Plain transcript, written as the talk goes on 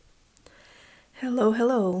Hello,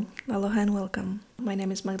 aloha and welcome. My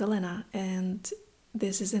name is Magdalena, and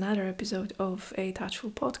this is another episode of a Touchful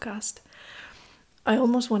podcast. I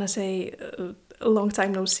almost want to say a long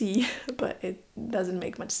time no see, but it doesn't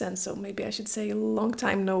make much sense, so maybe I should say long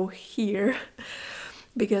time no here,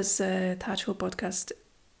 because Touchful podcast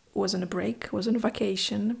was on a break, was on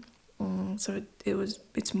vacation. So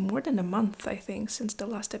it's more than a month, I think, since the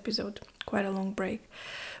last episode. Quite a long break,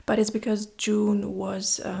 but it's because June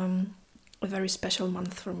was a very special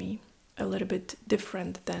month for me, a little bit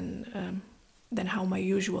different than how my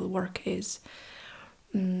usual work is.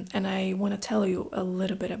 And I want to tell you a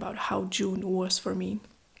little bit about how June was for me.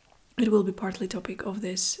 It will be partly topic of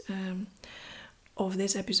this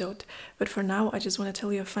episode, but for now I just want to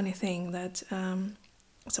tell you a funny thing that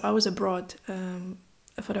so I was abroad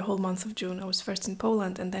for the whole month of June. I was first in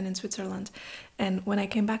Poland and then in Switzerland, and when I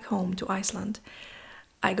came back home to Iceland,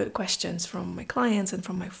 I got questions from my clients and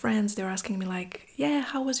from my friends. They were asking me like, yeah,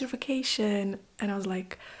 how was your vacation? And I was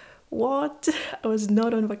like, what? I was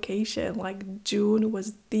not on vacation. Like, June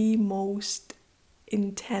was the most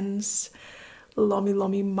intense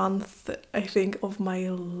lomi month, I think, of my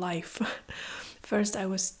life. First, I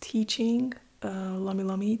was teaching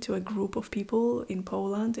lomi to a group of people in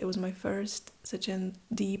Poland. It was my first such a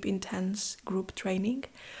deep, intense group training.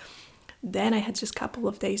 Then I had just a couple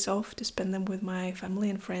of days off to spend them with my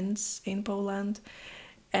family and friends in Poland.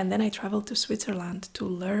 And then I traveled to Switzerland to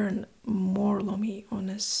learn more lomi on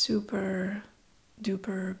a super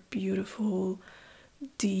duper beautiful,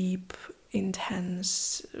 deep,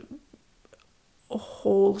 intense,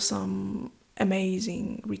 wholesome,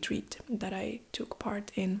 amazing retreat that I took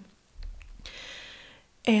part in.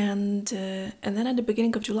 And then at the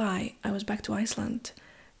beginning of July, I was back to Iceland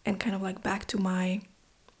and kind of like back to my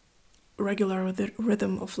regular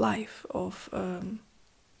rhythm of life, of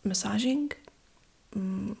massaging,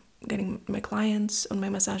 getting my clients on my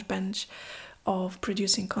massage bench, of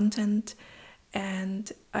producing content,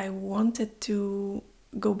 and I wanted to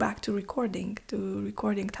go back to recording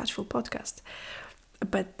Touchful podcast.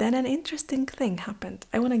 But then an interesting thing happened.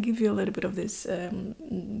 I want to give you a little bit of this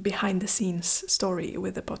behind the scenes story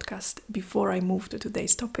with the podcast before I move to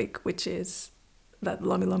today's topic, which is that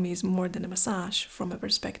lomi is more than a massage from a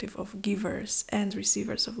perspective of givers and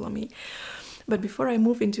receivers of lomi. But before I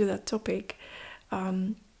move into that topic,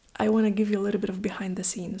 I want to give you a little bit of behind the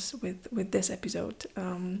scenes with this episode.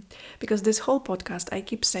 Because this whole podcast, I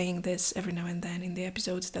keep saying this every now and then in the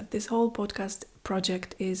episodes, that this whole podcast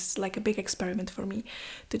project is like a big experiment for me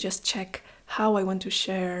to just check how I want to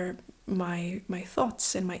share my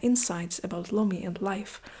thoughts and my insights about lomi and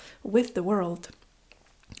life with the world,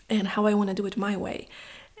 and how I want to do it my way.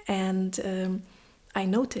 And I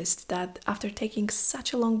noticed that after taking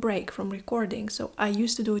such a long break from recording, so I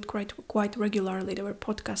used to do it quite regularly. There were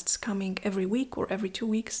podcasts coming every week or every 2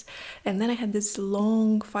 weeks, and then I had this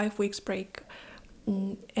long 5 weeks break,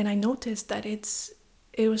 and I noticed that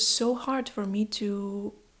it was so hard for me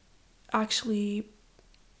to actually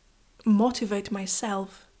motivate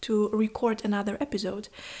myself to record another episode,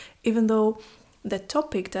 even though the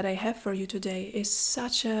topic that I have for you today is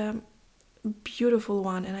such a beautiful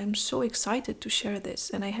one, and I'm so excited to share this,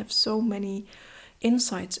 and I have so many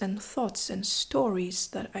insights and thoughts and stories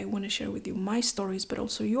that I want to share with you, my stories but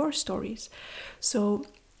also your stories. So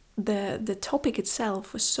the topic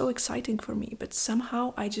itself was so exciting for me, but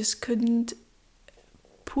somehow I just couldn't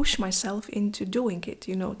push myself into doing it,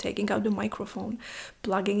 taking out the microphone,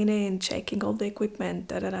 plugging it in, checking all the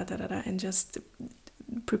equipment, and just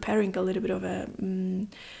preparing a little bit of a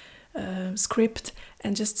script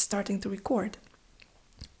and just starting to record.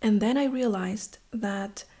 And then I realized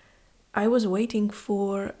that I was waiting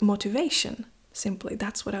for motivation. Simply,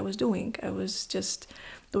 that's what I was doing. I was just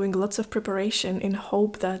doing lots of preparation in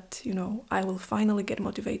hope that, I will finally get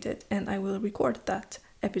motivated and I will record that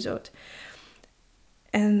episode.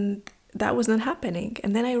 And that was not happening.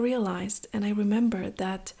 And then I realized and I remembered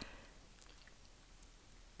that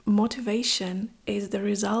motivation is the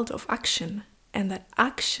result of action, and that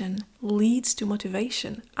action leads to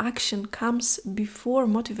motivation. Action comes before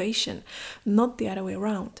motivation, not the other way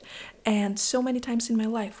around. And so many times in my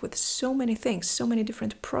life, with so many things, so many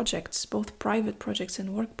different projects, both private projects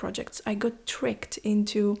and work projects, I got tricked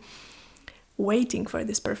into waiting for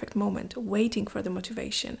this perfect moment, waiting for the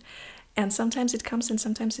motivation. And sometimes it comes and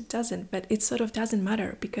sometimes it doesn't, but it sort of doesn't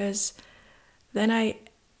matter, because then I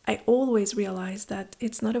always realize that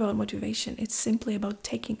it's not about motivation. It's simply about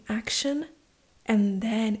taking action, and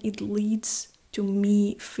then it leads to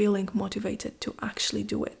me feeling motivated to actually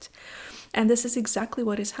do it. And this is exactly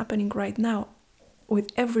what is happening right now. with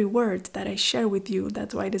every word that I share with you.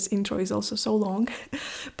 That's why this intro is also so long.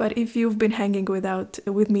 But if you've been hanging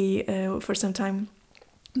with me for some time,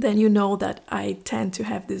 then you know that I tend to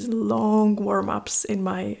have these long warm-ups in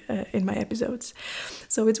my episodes.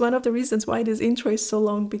 So it's one of the reasons why this intro is so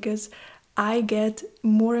long, because I get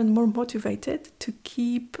more and more motivated to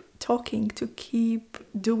keep talking, to keep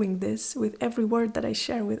doing this with every word that I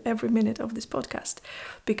share, with every minute of this podcast,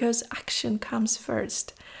 because action comes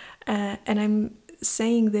first. And I'm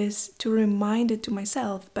saying this to remind it to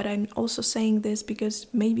myself, but I'm also saying this because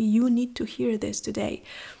maybe you need to hear this today,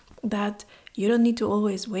 that you don't need to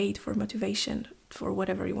always wait for motivation for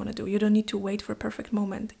whatever you want to do. You don't need to wait for a perfect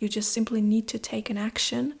moment. You just simply need to take an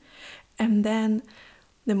action, and then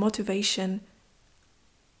the motivation,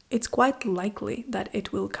 it's quite likely that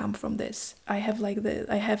it will come from this. I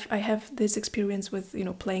have this experience with,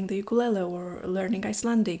 playing the ukulele or learning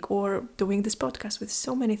Icelandic or doing this podcast, with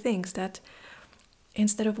so many things, that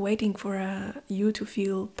instead of waiting for you to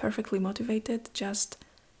feel perfectly motivated, just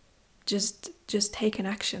take an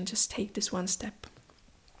action, just take this one step.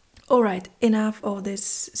 All right, enough of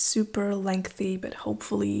this super lengthy but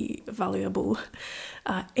hopefully valuable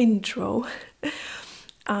intro.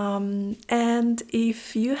 And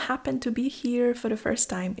if you happen to be here for the first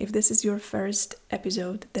time, if this is your first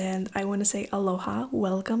episode, then I want to say aloha,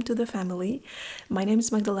 welcome to the family. My name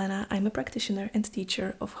is Magdalena. I'm a practitioner and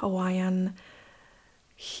teacher of Hawaiian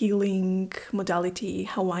healing modality,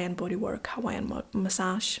 Hawaiian bodywork, Hawaiian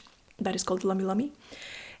massage, that is called lomi.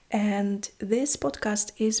 And this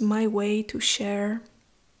podcast is my way to share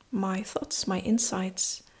my thoughts, my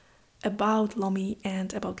insights about lomi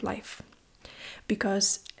and about life.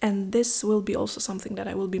 And this will be also something that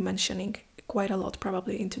I will be mentioning quite a lot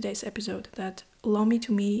probably in today's episode, that lomi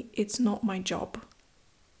to me, it's not my job.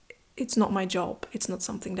 It's not my job. It's not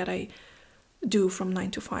something that I do from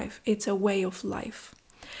 9 to 5. It's a way of life.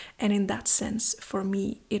 And in that sense, for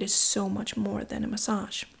me, it is so much more than a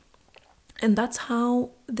massage. And that's how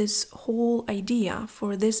this whole idea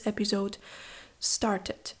for this episode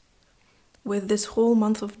started. With this whole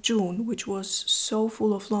month of June, which was so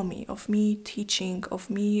full of lomi, of me teaching, of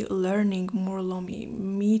me learning more lomi,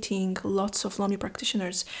 meeting lots of lomi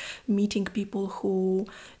practitioners, meeting people who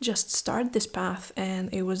just start this path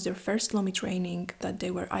and it was their first lomi training that they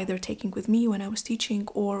were either taking with me when I was teaching,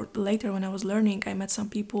 or later when I was learning, I met some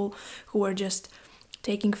people who were just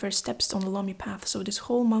taking first steps on the lomi path. So this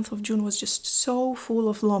whole month of June was just so full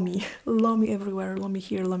of lomi. Lomi everywhere, lomi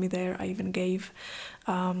here, lomi there. I even gave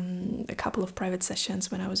a couple of private sessions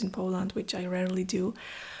when I was in Poland, which I rarely do.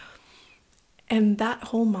 And that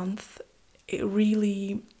whole month,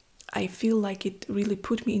 I feel like it really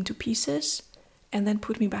put me into pieces and then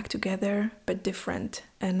put me back together, but different.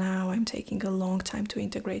 And now I'm taking a long time to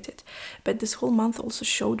integrate it. But this whole month also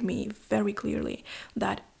showed me very clearly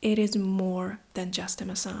that it is more than just a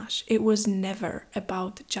massage. It was never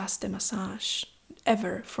about just a massage.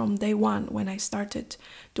 Ever, from day one when I started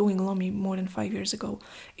doing lomi more than 5 years ago,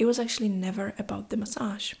 it was actually never about the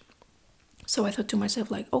massage. So I thought to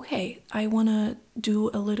myself, like, okay, I want to do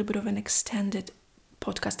a little bit of an extended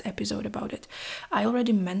podcast episode about it. I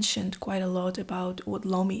already mentioned quite a lot about what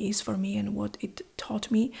lomi is for me and what it taught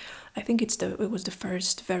me. I think it was the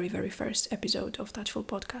first, very, very first episode of Touchful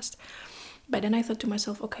Podcast. But then I thought to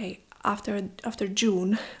myself, okay, after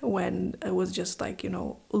June, when it was just like,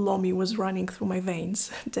 lomi was running through my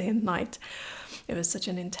veins day and night, it was such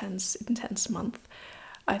an intense month.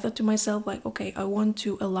 I thought to myself, like, okay, I want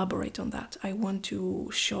to elaborate on that. I want to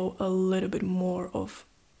show a little bit more of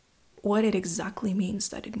what it exactly means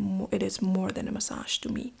that it is more than a massage to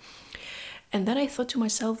me. And then I thought to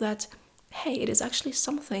myself that, hey, it is actually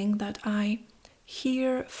something that I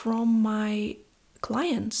hear from my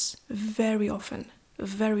clients very often.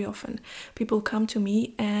 People come to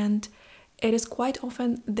me and it is quite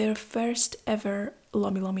often their first ever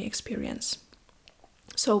lomi experience.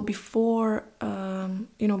 So before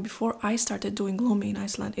I started doing lomi in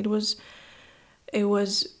Iceland, it was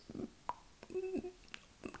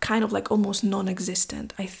kind of like almost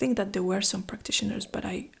non-existent. I think that there were some practitioners, but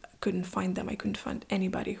I couldn't find them. I couldn't find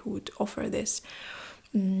anybody who would offer this.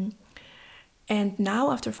 And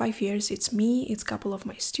now, after 5 years, it's me, it's a couple of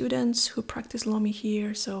my students who practice lomi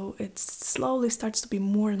here, so it slowly starts to be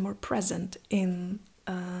more and more present in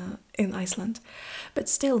Iceland. But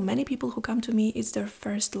still, many people who come to me, it's their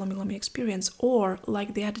first lomi experience, or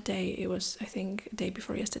like the other day, it was, I think, day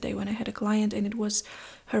before yesterday, when I had a client, and it was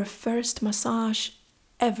her first massage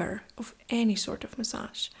ever, of any sort of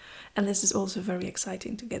massage. And this is also very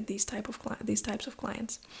exciting to get these types of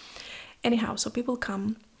clients. Anyhow, so people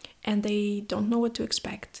come, and they don't know what to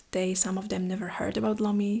expect. Some of them never heard about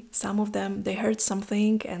lomi. Some of them, they heard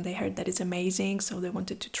something and they heard that it's amazing, so they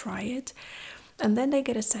wanted to try it. And then they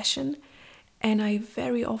get a session, and I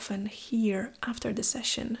very often hear after the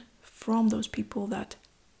session from those people that,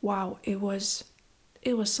 wow, it was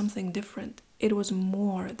something different. It was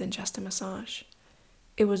more than just a massage.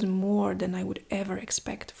 It was more than I would ever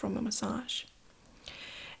expect from a massage.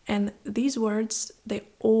 And these words, they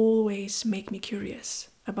always make me curious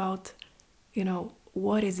about,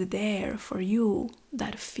 what is there for you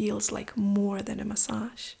that feels like more than a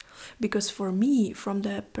massage? Because for me, from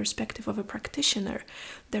the perspective of a practitioner,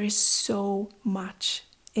 there is so much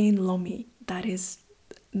in lomi that is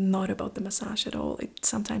not about the massage at all. It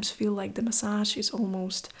sometimes feels like the massage is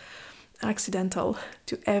almost accidental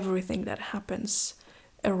to everything that happens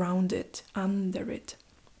around it, under it.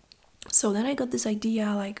 So then I got this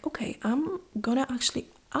idea like, okay, I'm gonna actually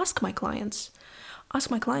ask my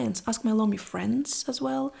lomi friends as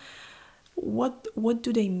well, what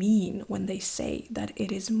do they mean when they say that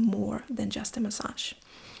it is more than just a massage?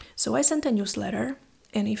 So I sent a newsletter,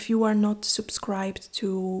 and if you are not subscribed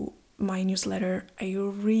to my newsletter, I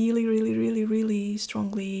really, really, really, really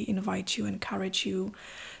strongly encourage you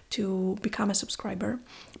to become a subscriber,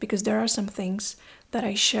 because there are some things that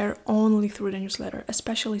I share only through the newsletter,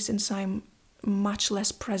 especially since I'm much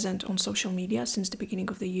less present on social media since the beginning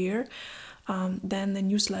of the year. Then the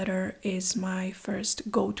newsletter is my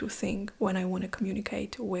first go-to thing when I want to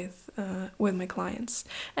communicate with my clients.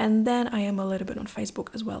 And then I am a little bit on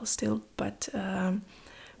Facebook as well still, but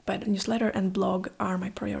newsletter and blog are my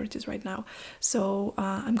priorities right now. So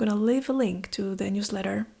I'm gonna leave a link to the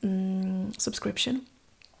newsletter subscription,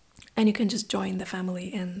 and you can just join the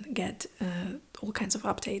family and get all kinds of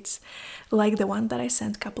updates, like the one that I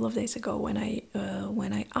sent a couple of days ago when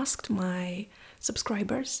I asked my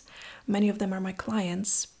subscribers. Many of them are my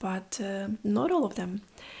clients, but not all of them.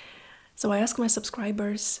 So I asked my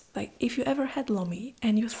subscribers, like, if you ever had lomi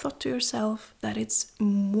and you thought to yourself that it's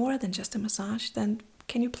more than just a massage, then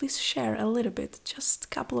can you please share a little bit, just a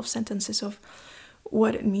couple of sentences of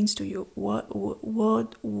what it means to you,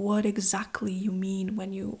 what exactly you mean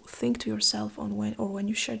when you think to yourself when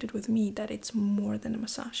you shared it with me that it's more than a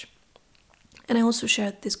massage. And I also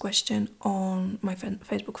shared this question on my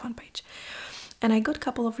Facebook fan page, and I got a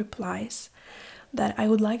couple of replies that I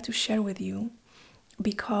would like to share with you,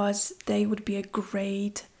 because they would be a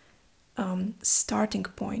great starting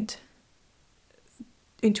point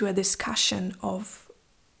into a discussion of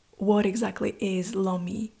what exactly is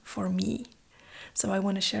lomi for me. So I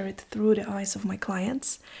want to share it through the eyes of my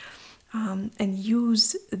clients and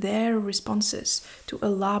use their responses to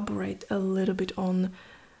elaborate a little bit on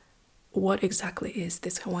what exactly is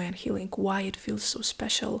this Hawaiian healing, why it feels so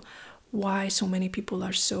special, why so many people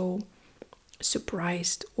are so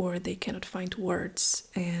surprised or they cannot find words,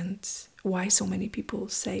 and why so many people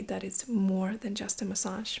say that it's more than just a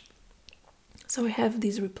massage. So I have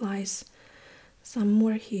these replies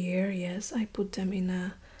somewhere here. Yes, I put them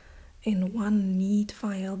in one neat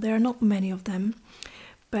file. There are not many of them,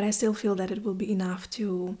 but I still feel that it will be enough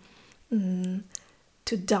to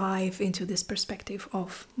dive into this perspective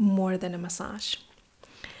of more than a massage.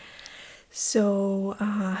 So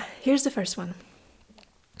here's the first one.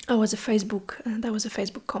 That was a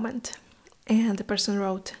Facebook comment, and the person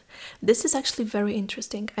wrote, "This is actually very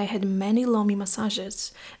interesting. I had many lomi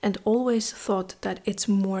massages and always thought that it's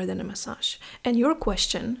more than a massage. And your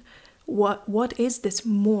question, what is this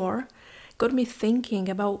more, got me thinking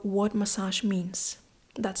about what massage means.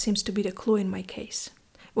 That seems to be the clue in my case.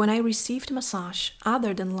 When I received massage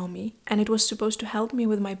other than lomi, and it was supposed to help me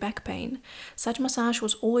with my back pain, such massage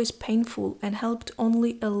was always painful and helped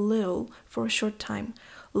only a little for a short time.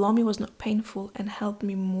 Lomi was not painful and helped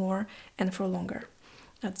me more and for longer."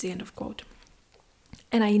 That's the end of quote.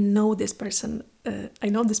 And I know this person.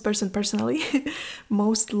 Personally.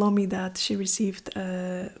 Most lomi that she received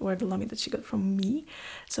were the lomi that she got from me.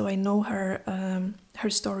 So I know her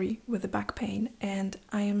story with the back pain, and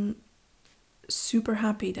I am super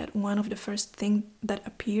happy that one of the first things that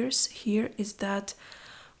appears here is that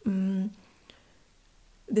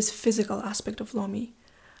this physical aspect of lomi,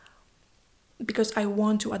 because I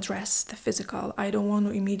want to address the physical. I don't want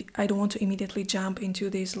to immediately jump into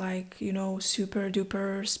these super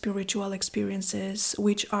duper spiritual experiences,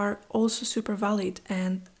 which are also super valid,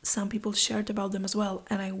 and some people shared about them as well,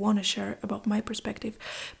 and I want to share about my perspective.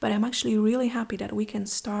 But I'm actually really happy that we can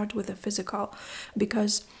start with the physical,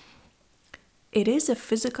 because it is a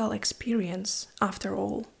physical experience after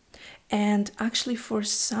all. And actually, for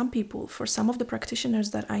some people, for some of the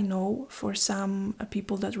practitioners that I know, for some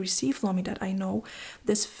people that receive Lomi that I know,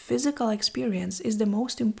 this physical experience is the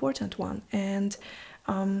most important one. And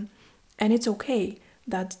it's okay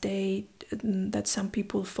that some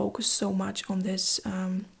people focus so much on this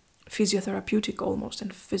physiotherapeutic almost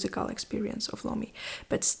and physical experience of Lomi.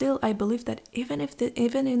 But still, I believe that even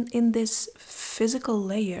in this physical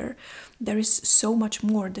layer, there is so much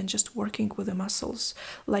more than just working with the muscles.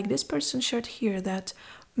 Like this person shared here that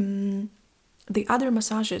the other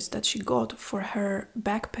massages that she got for her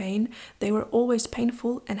back pain, they were always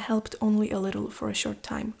painful and helped only a little for a short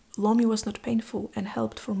time. Lomi was not painful and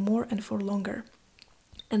helped for more and for longer.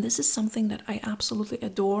 And this is something that I absolutely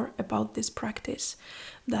adore about this practice,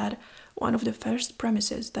 that one of the first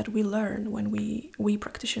premises that we learn when we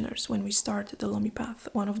practitioners, when we start the Lomi path,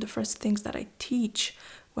 one of the first things that I teach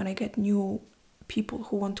when I get new people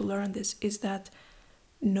who want to learn this is that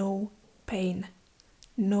no pain.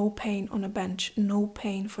 No pain on a bench, no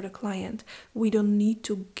pain for the client. We don't need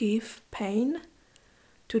to give pain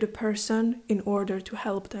to the person in order to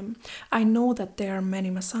help them. I know that there are many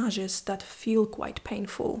massages that feel quite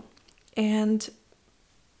painful, and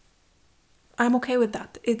I'm okay with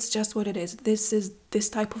that. It's just what it is. This is this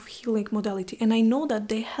type of healing modality, and I know that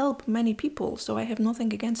they help many people, so I have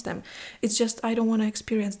nothing against them. It's just I don't want to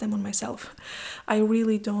experience them on myself. I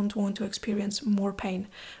really don't want to experience more pain.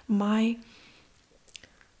 My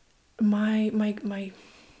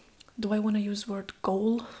do I want to use the word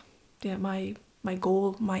goal? Yeah, my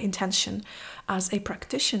goal, my intention as a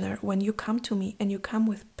practitioner when you come to me and you come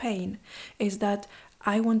with pain is that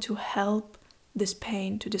I want to help this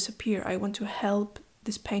pain to disappear. I want to help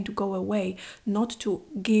this pain to go away, not to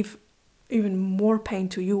give even more pain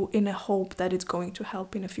to you in a hope that it's going to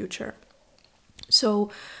help in the future. So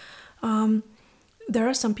there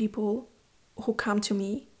are some people who come to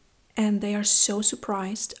me and they are so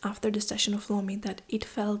surprised after the session of Lomi that it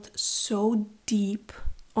felt so deep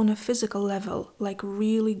on a physical level, like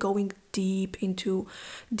really going deep into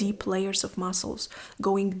deep layers of muscles,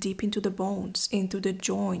 going deep into the bones, into the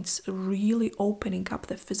joints, really opening up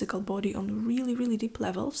the physical body on really, really deep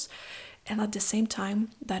levels. And at the same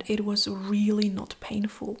time, that it was really not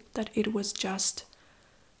painful, that it was just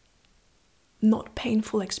not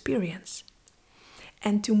painful experience.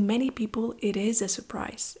 And to many people, it is a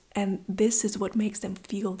surprise. And this is what makes them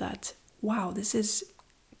feel that, wow, this is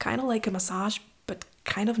kind of like a massage, but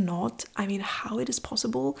kind of not. I mean, how it is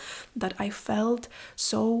possible that I felt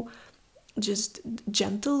so just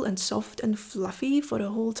gentle and soft and fluffy for the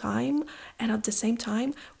whole time. And at the same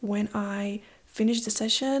time, when I finish the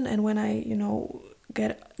session and when I,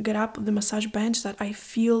 get up the massage bench, that I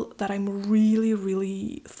feel that I'm really,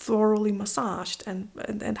 really thoroughly massaged.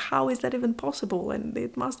 And how is that even possible? And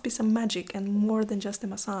it must be some magic and more than just a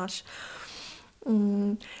massage.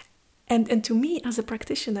 And to me, as a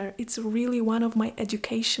practitioner, it's really one of my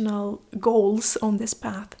educational goals on this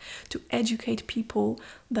path, to educate people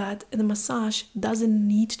that the massage doesn't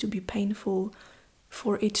need to be painful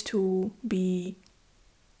for it to be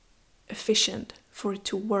efficient, for it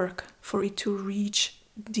to work, for it to reach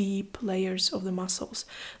deep layers of the muscles.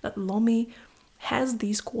 That Lomi has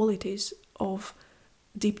these qualities of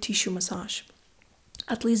deep tissue massage.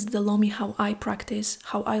 At least the Lomi how I practice,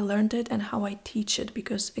 how I learned it, and how I teach it.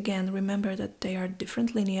 Because again, remember that there are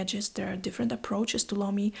different lineages, there are different approaches to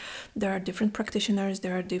Lomi, there are different practitioners,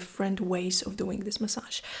 there are different ways of doing this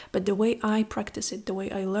massage. But the way I practice it, the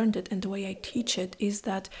way I learned it, and the way I teach it is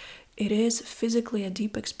that it is physically a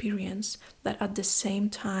deep experience that at the same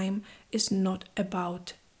time is not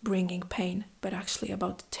about bringing pain, but actually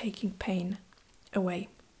about taking pain away.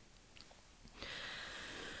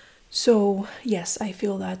 So yes, I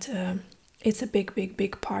feel that it's a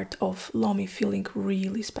big part of Lomi feeling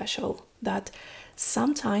really special, that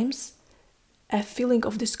sometimes a feeling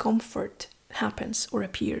of discomfort happens or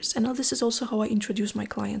appears. And now this is also how I introduce my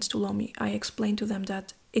clients to Lomi. I explain to them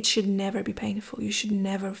that it should never be painful. You should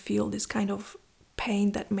never feel this kind of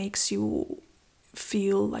pain that makes you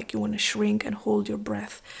feel like you want to shrink and hold your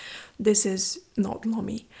breath. This is not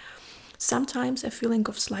Lomi. Sometimes a feeling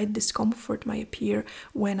of slight discomfort might appear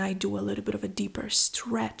when I do a little bit of a deeper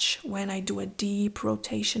stretch, when I do a deep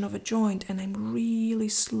rotation of a joint and I'm really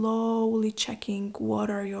slowly checking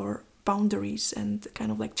what are your boundaries and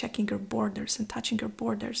kind of like checking your borders and touching your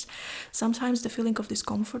borders. Sometimes the feeling of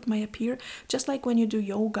discomfort might appear just like when you do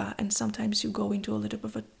yoga and sometimes you go into a little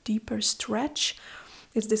bit of a deeper stretch.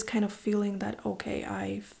 It's this kind of feeling that, okay,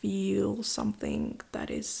 I feel something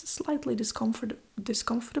that is slightly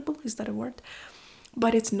discomfortable, is that a word?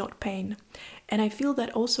 But it's not pain. And I feel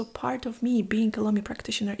that also part of me being a Lomi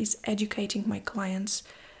practitioner is educating my clients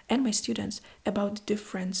and my students about the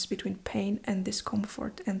difference between pain and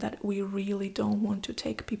discomfort, and that we really don't want to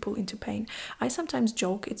take people into pain. I sometimes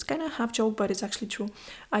joke, it's kind of half joke, but it's actually true.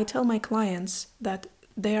 I tell my clients that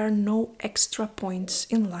there are no extra points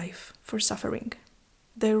in life for suffering.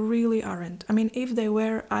 There really aren't. I mean, if they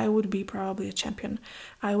were, I would be probably a champion.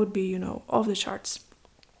 I would be, off the charts.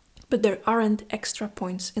 But there aren't extra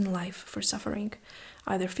points in life for suffering.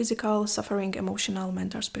 Either physical suffering, emotional,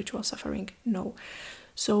 mental, spiritual suffering. No.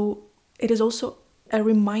 So it is also a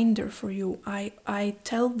reminder for you. I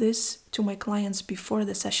tell this to my clients before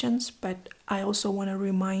the sessions, but I also want to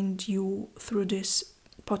remind you through this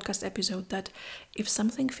podcast episode that if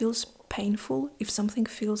something feels painful, if something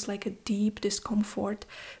feels like a deep discomfort,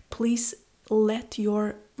 please let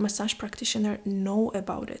your massage practitioner know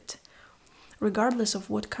about it, regardless of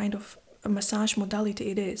what kind of a massage modality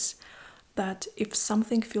it is. That if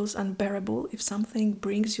something feels unbearable, if something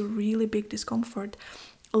brings you really big discomfort,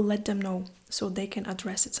 let them know so they can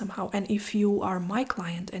address it somehow. And if you are my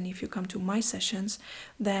client and if you come to my sessions,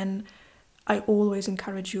 then I always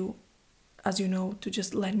encourage you, as you know, to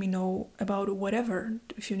just let me know about whatever.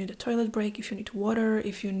 If you need a toilet break, if you need water,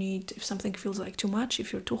 if something feels like too much,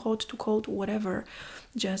 if you're too hot, too cold, whatever,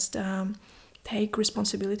 just take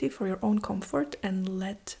responsibility for your own comfort and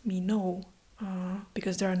let me know,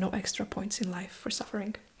 because there are no extra points in life for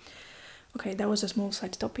suffering. Okay, that was a small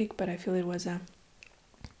side topic, but I feel it was a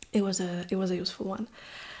useful one.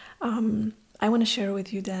 I want to share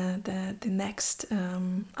with you the next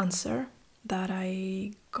answer that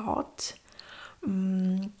I got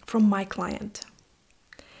from my client.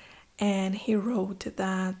 And he wrote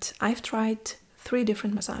that I've tried 3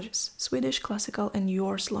 different massages: Swedish, classical, and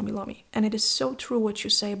yours, lomi. And it is so true what you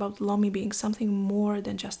say about lomi being something more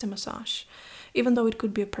than just a massage, even though it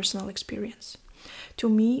could be a personal experience. To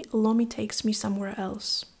me, lomi takes me somewhere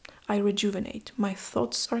else. I rejuvenate. My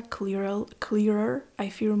thoughts are clearer. I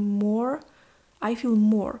feel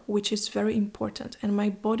more, which is very important, and my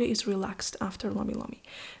body is relaxed after lomi.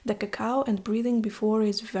 The cacao and breathing before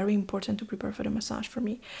is very important to prepare for the massage for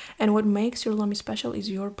me. And what makes your lomi special is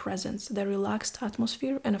your presence, the relaxed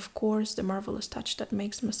atmosphere, and of course the marvelous touch that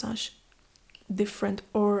makes massage different,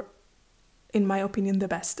 or in my opinion, the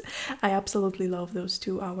best. I absolutely love those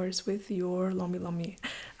 2 hours with your lomi.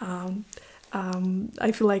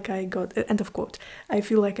 I feel like I got, end of quote, I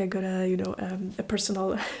feel like I got a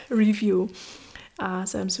personal review.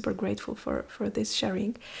 So I'm super grateful for this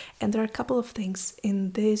sharing. And there are a couple of things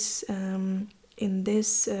in this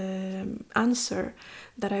answer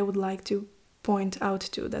that I would like to point out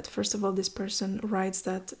to. That first of all, this person writes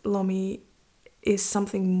that lomi is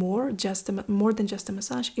something more than just a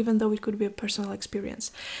massage, even though it could be a personal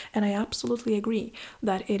experience. And I absolutely agree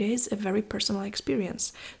that it is a very personal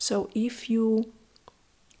experience. So if you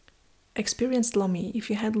experienced lomi, if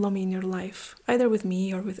you had lomi in your life, either with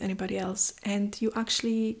me or with anybody else, and you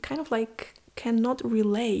actually kind of like cannot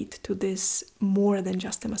relate to this more than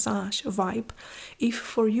just a massage vibe, if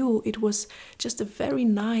for you it was just a very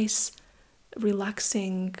nice,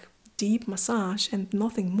 relaxing, deep massage and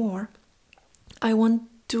nothing more, I want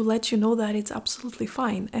to let you know that it's absolutely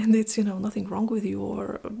fine, and it's, nothing wrong with you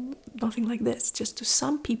or nothing like this. Just to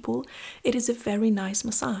some people, it is a very nice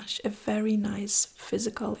massage, a very nice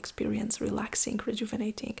physical experience, relaxing,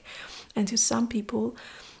 rejuvenating. And to some people,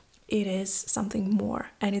 it is something more,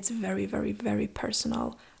 and it's very, very, very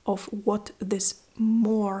personal of what this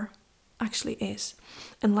more actually is.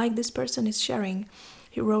 And like this person is sharing,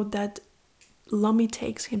 he wrote that lomi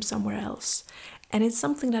takes him somewhere else. And it's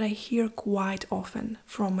something that I hear quite often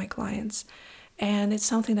from my clients. And it's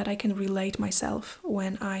something that I can relate myself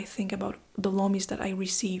when I think about the lomis that I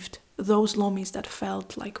received. Those lomis that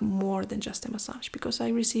felt like more than just a massage. Because I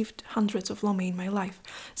received hundreds of lomi in my life.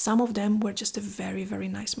 Some of them were just a very, very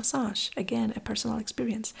nice massage. Again, a personal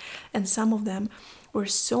experience. And some of them were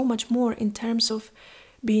so much more in terms of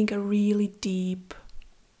being a really deep,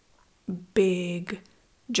 big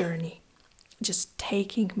journey. Just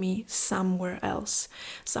taking me somewhere else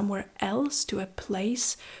to a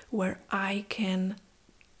place where I can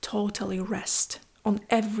totally rest on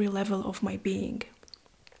every level of my being.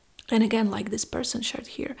 And again, like this person shared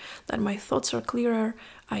here, that my thoughts are clearer,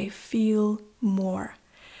 I feel more.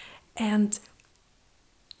 And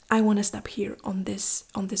I want to stop here on this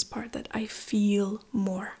part, that I feel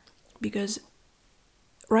more, because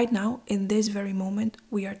right now, in this very moment,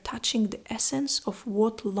 we are touching the essence of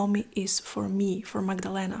what lomi is for me, for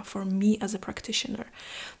Magdalena, for me as a practitioner.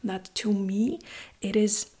 That to me, it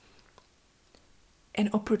is an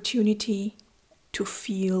opportunity to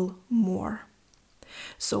feel more.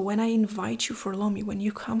 So when I invite you for Lomi, when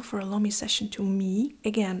you come for a Lomi session to me,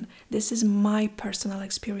 again, this is my personal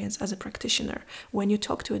experience as a practitioner. When you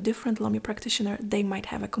talk to a different Lomi practitioner, they might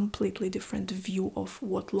have a completely different view of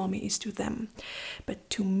what Lomi is to them. But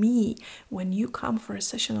to me, when you come for a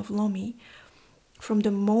session of Lomi, from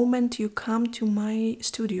the moment you come to my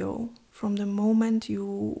studio, from the moment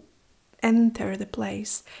you enter the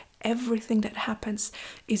place, everything that happens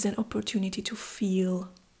is an opportunity to feel.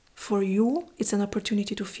 For you, it's an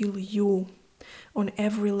opportunity to feel you on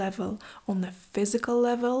every level, on the physical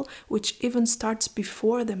level, which even starts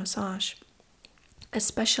before the massage,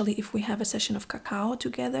 especially if we have a session of cacao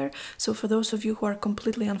together. So for those of you who are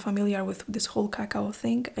completely unfamiliar with this whole cacao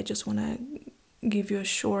thing, I just want to give you a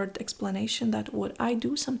short explanation that what I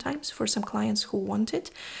do sometimes for some clients who want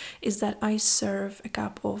it is that I serve a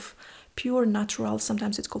cup of pure natural,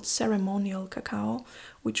 sometimes it's called ceremonial cacao,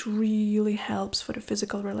 which really helps for the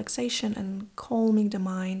physical relaxation and calming the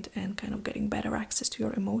mind and kind of getting better access to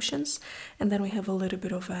your emotions. And then we have a little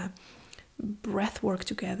bit of a breath work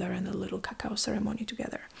together and a little cacao ceremony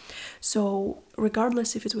together. So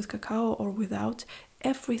regardless if it's with cacao or without,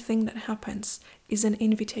 everything that happens is an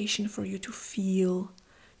invitation for you to feel,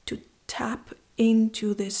 to tap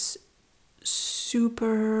into this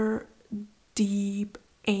super deep,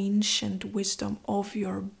 ancient wisdom of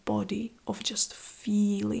your body, of just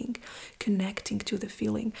feeling, connecting to the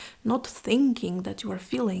feeling, not thinking that you are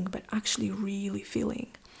feeling, but actually really feeling.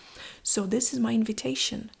 So this is my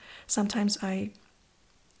invitation. Sometimes I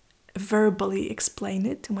verbally explain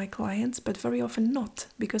it to my clients, but very often not,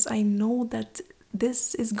 because I know that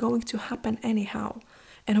this is going to happen anyhow.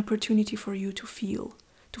 An opportunity for you to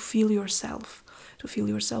feel yourself, to feel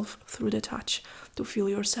yourself through the touch, to feel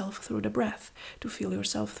yourself through the breath, to feel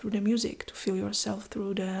yourself through the music, to feel yourself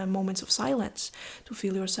through the moments of silence, to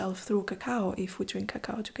feel yourself through cacao if we drink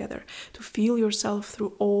cacao together, to feel yourself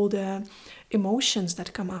through all the emotions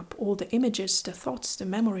that come up, all the images, the thoughts, the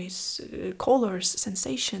memories, colors,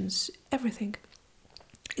 sensations, everything.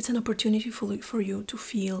 It's an opportunity for you to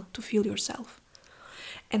feel yourself.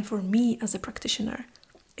 And for me as a practitioner,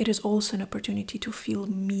 it is also an opportunity to feel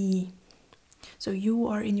me. So you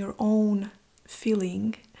are in your own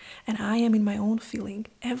feeling and I am in my own feeling.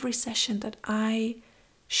 Every session that I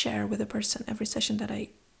share with a person, every session that I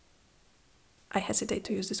hesitate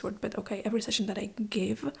to use this word, but okay, every session that I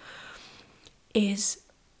give is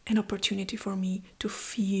an opportunity for me to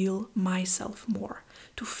feel myself more,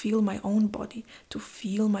 to feel my own body, to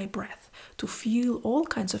feel my breath, to feel all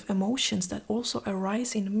kinds of emotions that also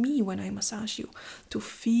arise in me when I massage you, to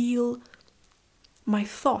feel my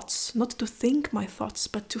thoughts, not to think my thoughts,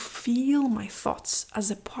 but to feel my thoughts as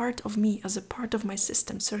a part of me, as a part of my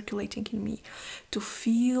system circulating in me, to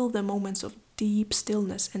feel the moments of deep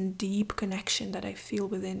stillness and deep connection that I feel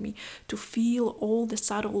within me, to feel all the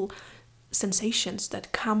subtle sensations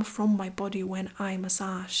that come from my body when I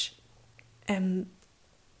massage. And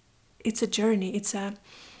it's a journey,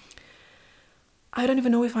 I don't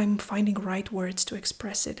even know if I'm finding right words to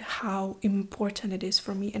express it, how important it is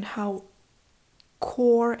for me and how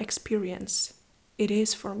core experience it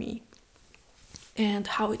is for me, and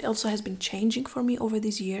how it also has been changing for me over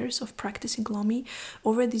these years of practicing Lomi.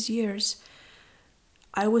 Over these years,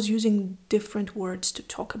 I was using different words to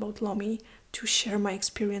talk about Lomi, to share my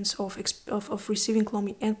experience of receiving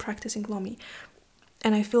Lomi and practicing Lomi.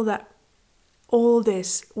 And I feel that all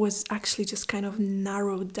this was actually just kind of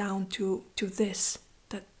narrowed down to this,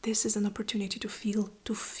 that this is an opportunity to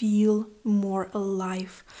feel more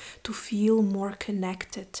alive, to feel more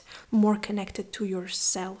connected to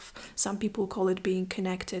yourself. Some people call it being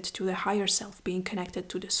connected to the higher self, being connected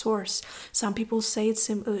to the source. Some people say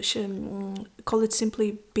call it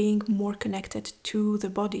simply being more connected to the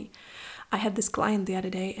body. I had this client the other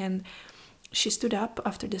day and she stood up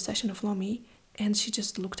after the session of Lomi and she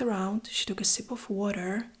just looked around, she took a sip of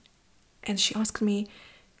water and she asked me,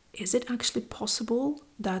 is it actually possible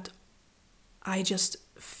that I just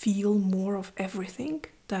feel more of everything?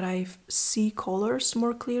 That I see colors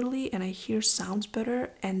more clearly and I hear sounds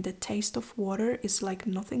better and the taste of water is like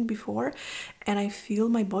nothing before and I feel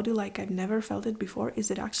my body like I've never felt it before? Is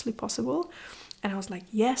it actually possible? And I was like,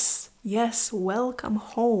 yes, welcome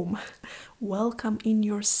home. Welcome in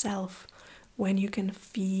yourself, when you can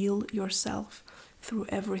feel yourself through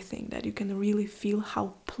everything, that you can really feel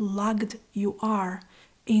how plugged you are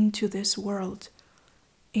into this world,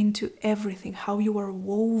 into everything, how you are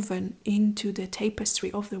woven into the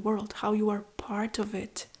tapestry of the world, how you are part of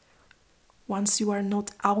it. Once you are not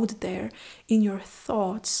out there in your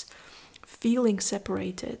thoughts, feeling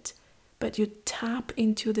separated, but you tap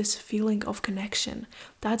into this feeling of connection.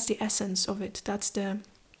 That's the essence of it. That's the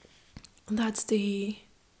That's the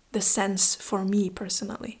sense for me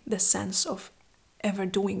personally, the sense of ever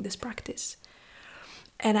doing this practice.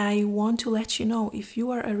 And I want to let you know, if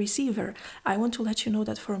you are a receiver, I want to let you know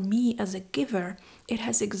that for me as a giver, it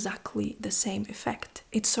has exactly the same effect.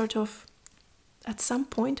 It's sort of, at some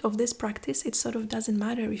point of this practice, it sort of doesn't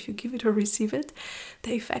matter if you give it or receive it,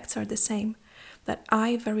 the effects are the same. That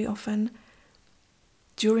I very often,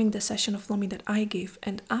 during the session of Lomi that I give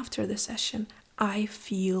and after the session, I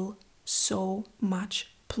feel so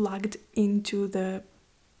much plugged into the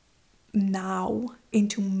now,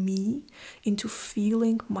 into me, into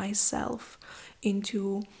feeling myself,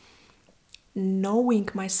 into knowing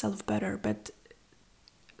myself better. But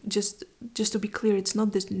just to be clear, it's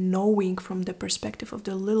not this knowing from the perspective of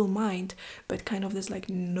the little mind, but kind of this like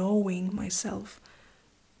knowing myself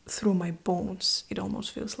through my bones. It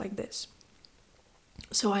almost feels like this.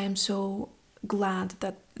 So I am so glad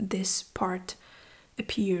that this part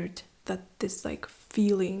appeared, that this like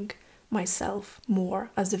feeling myself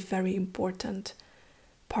more as a very important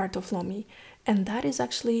part of Lomi. And that is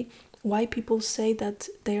actually why people say that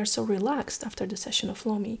they are so relaxed after the session of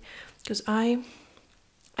Lomi. Because I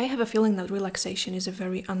have a feeling that relaxation is a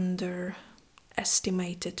very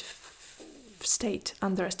underestimated state,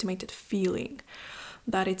 underestimated feeling.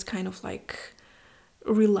 That it's kind of like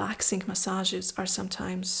relaxing massages are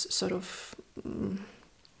sometimes sort of,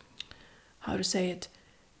 how to say it,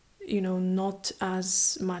 not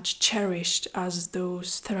as much cherished as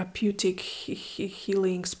those therapeutic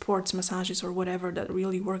healing sports massages or whatever that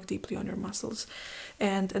really work deeply on your muscles.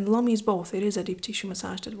 And Lomi is both. It is a deep tissue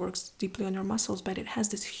massage that works deeply on your muscles, but it has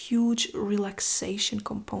this huge relaxation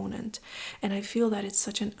component. And I feel that it's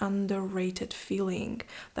such an underrated feeling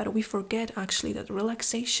that we forget actually that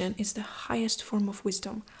relaxation is the highest form of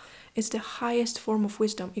wisdom. It's the highest form of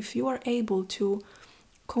wisdom. If you are able to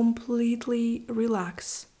completely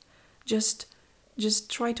relax, just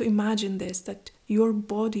try to imagine this, that your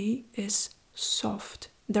body is soft.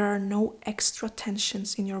 There are no extra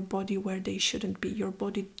tensions in your body where they shouldn't be. Your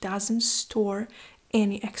body doesn't store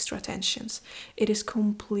any extra tensions. It is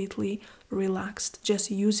completely relaxed,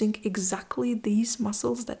 just using exactly these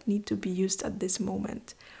muscles that need to be used at this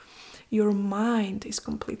moment. Your mind is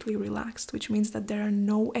completely relaxed, which means that there are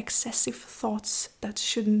no excessive thoughts that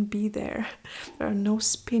shouldn't be there. There are no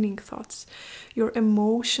spinning thoughts. Your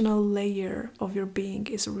emotional layer of your being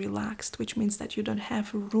is relaxed, which means that you don't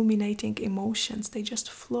have ruminating emotions. They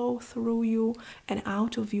just flow through you and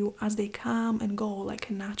out of you as they come and go like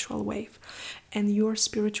a natural wave. And your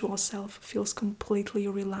spiritual self feels completely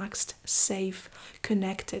relaxed, safe,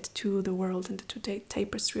 connected to the world and to the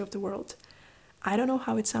tapestry of the world. I don't know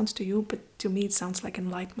how it sounds to you, but to me it sounds like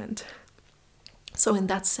enlightenment. So in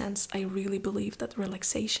that sense, I really believe that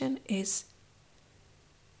relaxation is,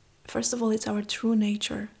 first of all, it's our true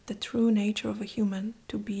nature, the true nature of a human,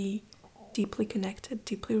 to be deeply connected,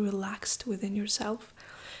 deeply relaxed within yourself,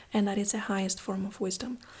 and that is the highest form of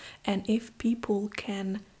wisdom. And if people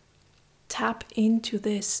can tap into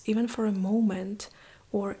this, even for a moment,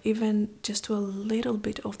 or even just to a little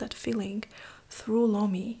bit of that feeling through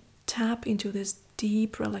Lomi, tap into this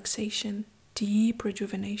deep relaxation, deep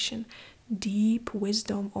rejuvenation, deep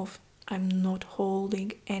wisdom of I'm not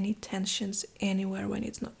holding any tensions anywhere when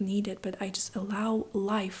it's not needed, but I just allow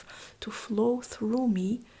life to flow through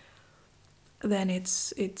me, then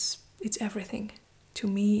it's everything. To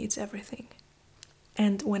me, it's everything.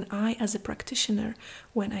 And when I, as a practitioner,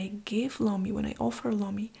 when I give Lomi, when I offer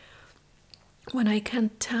Lomi, when I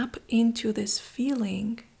can tap into this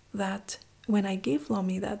feeling that when I give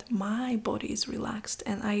Lomi, that my body is relaxed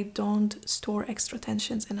and I don't store extra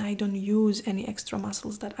tensions and I don't use any extra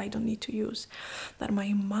muscles that I don't need to use, that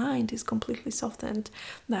my mind is completely softened,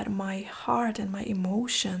 that my heart and my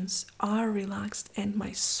emotions are relaxed and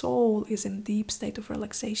my soul is in deep state of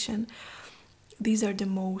relaxation, these are the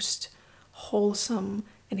most wholesome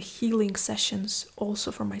and healing sessions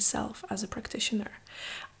also for myself as a practitioner.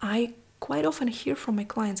 I quite often hear from my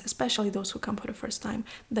clients, especially those who come for the first time,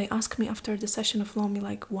 they ask me after the session of Lomi,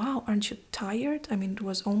 like, wow, aren't you tired? I mean, it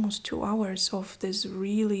was almost 2 hours of this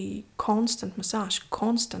really constant massage,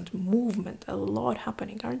 constant movement, a lot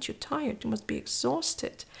happening. Aren't you tired? You must be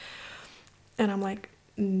exhausted. And I'm like,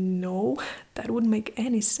 no, that wouldn't make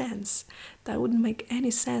any sense. That wouldn't make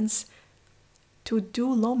any sense to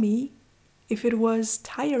do Lomi if it was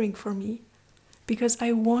tiring for me. Because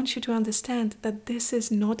I want you to understand that this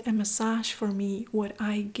is not a massage for me, what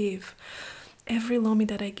I give. Every Lomi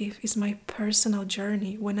that I give is my personal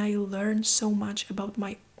journey when I learn so much about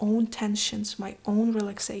my own tensions, my own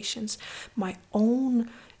relaxations, my own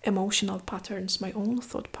emotional patterns, my own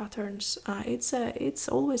thought patterns. It's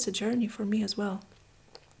always a journey for me as well.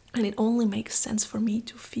 And it only makes sense for me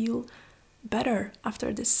to feel better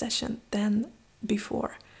after this session than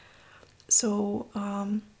before. So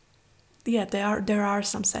yeah, there are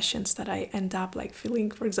some sessions that I end up like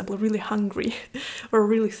feeling, for example, really hungry or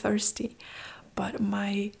really thirsty. But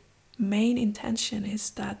my main intention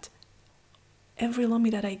is that every lomi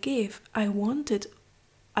that I give, I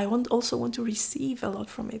also want to receive a lot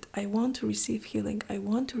from it. I want to receive healing. I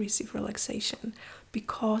want to receive relaxation,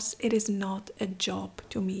 because it is not a job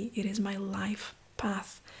to me. It is my life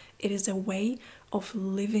path. It is a way of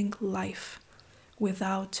living life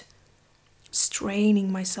without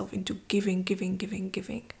straining myself into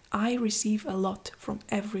giving. I receive a lot from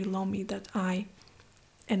every lomi that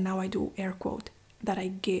and now I do air quote, that I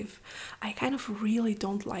give. I kind of really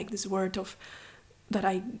don't like this word of that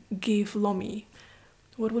I give lomi.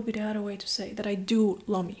 What would be the other way to say that I do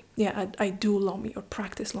lomi? Yeah, I do lomi or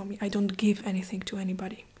practice lomi. I don't give anything to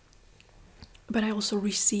anybody. But I also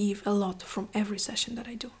receive a lot from every session that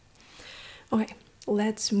I do. Okay,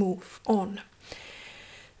 let's move on.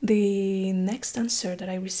 The next answer that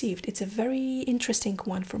I received, it's a very interesting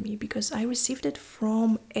one for me, because I received it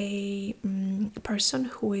from a person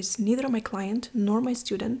who is neither my client nor my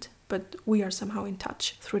student, but we are somehow in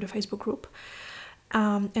touch through the Facebook group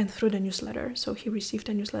and through the newsletter. So he received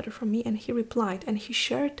a newsletter from me and he replied and he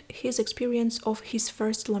shared his experience of his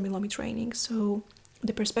first Lomi Lomi training. So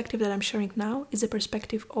the perspective that I'm sharing now is a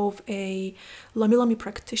perspective of a Lomi Lomi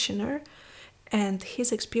practitioner and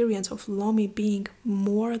his experience of Lomi being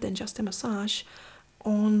more than just a massage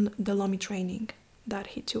on the Lomi training that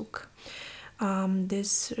he took.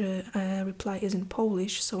 This reply is in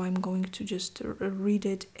Polish, so I'm going to just read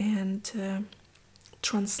it and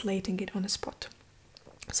translating it on the spot.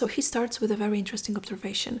 So he starts with a very interesting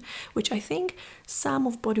observation, which I think some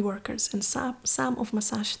of body workers and some of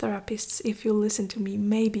massage therapists, if you listen to me,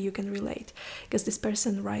 maybe you can relate. Because this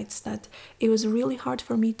person writes that it was really hard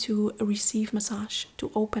for me to receive massage, to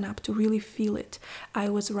open up, to really feel it. I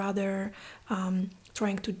was rather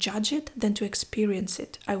trying to judge it than to experience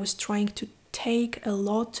it. I was trying to take a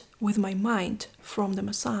lot with my mind from the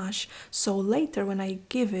massage, so later when I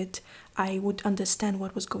give it, I would understand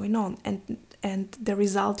what was going on, and the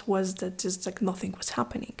result was that just like nothing was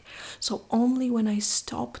happening. So only when I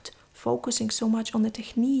stopped focusing so much on the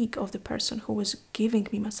technique of the person who was giving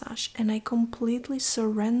me massage and I completely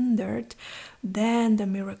surrendered, then the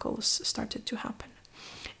miracles started to happen.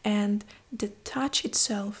 And the touch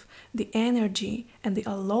itself, the energy and the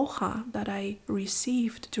aloha that I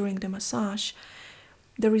received during the massage,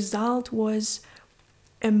 the result was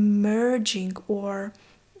emerging or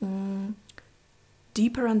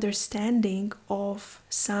deeper understanding of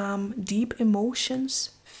some deep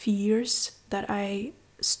emotions, fears that I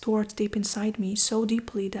stored deep inside me, so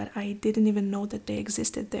deeply that I didn't even know that they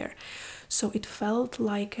existed there. So it felt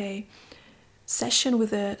like a session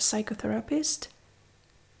with a psychotherapist,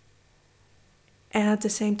 and at the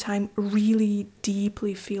same time really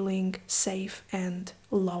deeply feeling safe and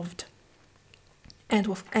loved. End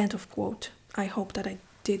of quote. I hope that I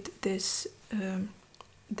did this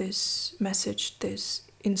message, this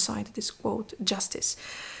insight, this quote justice,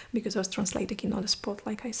 because I was translating it on the spot,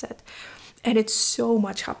 like I said. And it's so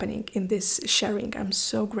much happening in this sharing. I'm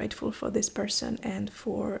so grateful for this person and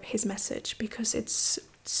for his message, because it's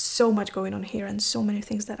so much going on here and so many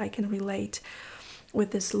things that I can relate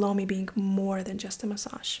with this Lomi being more than just a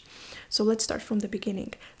massage. So let's start from the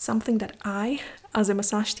beginning. Something that I, as a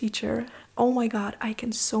massage teacher, oh my God, I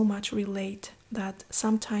can so much relate, that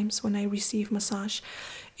sometimes when I receive massage,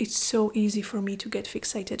 it's so easy for me to get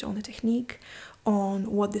fixated on the technique, on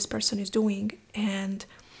what this person is doing, and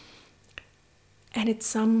it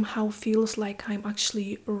somehow feels like I'm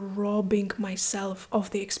actually robbing myself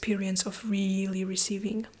of the experience of really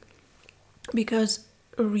receiving. Because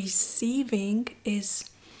receiving is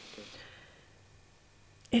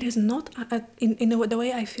not the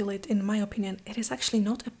way I feel it, in my opinion, it is actually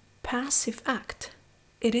not a passive act.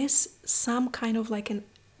 It is some kind of like an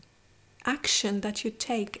action that you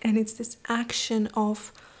take, and it's this action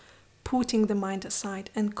of putting the mind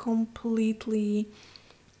aside and completely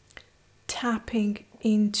tapping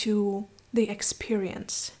into the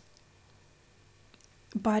experience.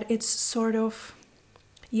 But it's sort of,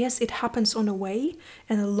 yes, it happens on a way,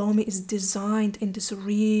 and the Lomi is designed in this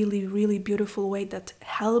really, really beautiful way that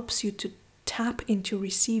helps you to tap into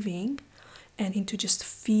receiving and into just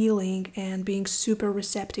feeling and being super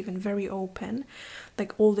receptive and very open.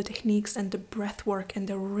 Like all the techniques and the breath work and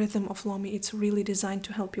the rhythm of Lomi, it's really designed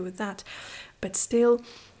to help you with that. But still,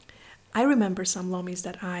 I remember some Lomis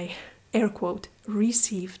that I, air quote,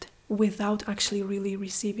 received without actually really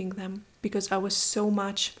receiving them, because I was so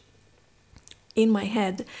much in my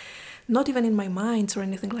head, not even in my mind or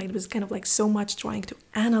anything like that. It was kind of like so much trying to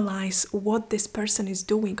analyze what this person is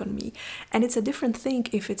doing on me. And it's a different thing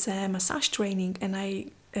if it's a massage training and I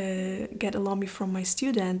get a lomi from my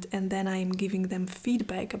student and then I'm giving them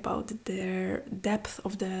feedback about their depth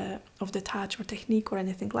of the touch or technique or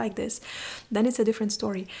anything like this. Then it's a different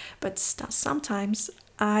story. But sometimes,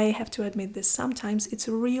 I have to admit this, sometimes it's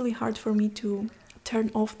really hard for me to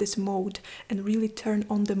turn off this mode and really turn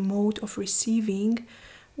on the mode of receiving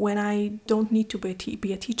when I don't need to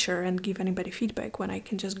be a teacher and give anybody feedback, when I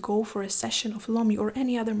can just go for a session of lomi or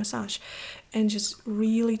any other massage and just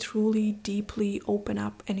really, truly, deeply open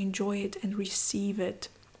up and enjoy it and receive it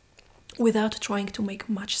without trying to make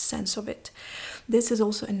much sense of it. This is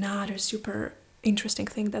also another super interesting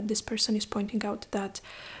thing that this person is pointing out, that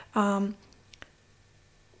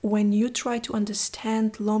when you try to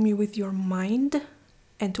understand lomi with your mind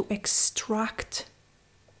and to extract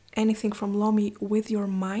anything from lomi with your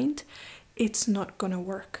mind, it's not gonna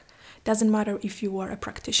work. Doesn't matter if you are a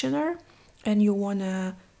practitioner and you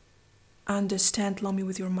wanna understand lomi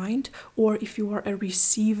with your mind, or if you are a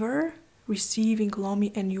receiver receiving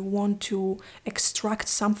lomi and you want to extract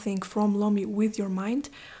something from lomi with your mind,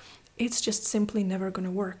 it's just simply never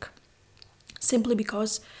gonna work. Simply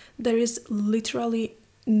because there is literally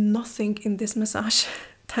nothing in this massage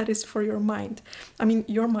that is for your mind. I mean,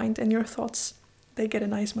 your mind and your thoughts, they get a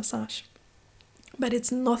nice massage. But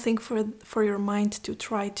it's nothing for your mind to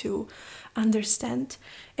try to understand,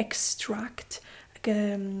 extract,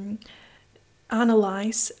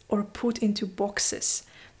 analyze, or put into boxes.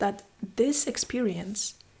 That this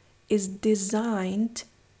experience is designed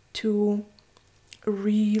to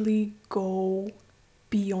really go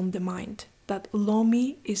beyond the mind. That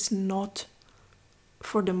lomi is not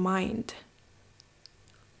for the mind.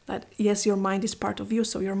 That yes, your mind is part of you,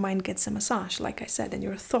 so your mind gets a massage, like I said, and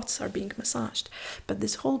your thoughts are being massaged. But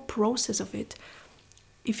this whole process of it,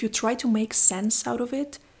 if you try to make sense out of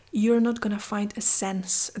it, you're not gonna find a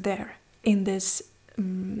sense there in this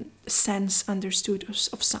sense understood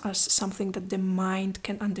as something that the mind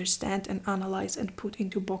can understand and analyze and put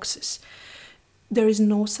into boxes. There is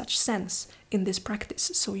no such sense in this practice,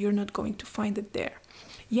 so you're not going to find it there.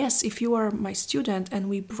 Yes, if you are my student and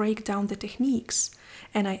we break down the techniques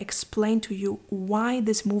and I explain to you why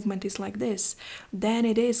this movement is like this, then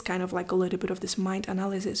it is kind of like a little bit of this mind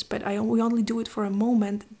analysis, but we only do it for a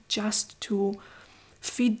moment just to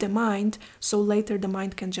feed the mind, so later the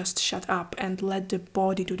mind can just shut up and let the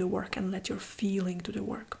body do the work and let your feeling do the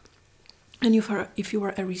work. And if you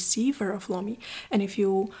are a receiver of lomi, and if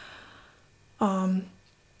you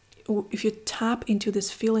tap into this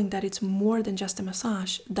feeling that it's more than just a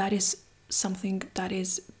massage, that is something that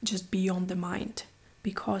is just beyond the mind.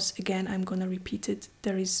 Because again, I'm gonna repeat it,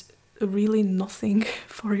 there is really nothing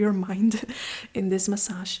for your mind in this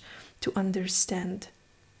massage to understand.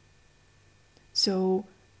 So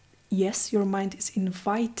yes, your mind is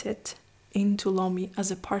invited into lomi as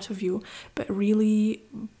a part of you, but really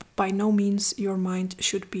by no means your mind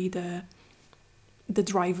should be the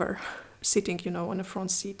driver sitting, on a front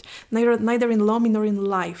seat. Neither in lomi nor in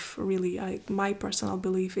life, really. My personal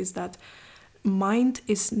belief is that mind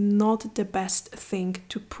is not the best thing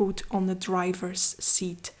to put on the driver's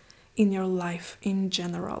seat in your life in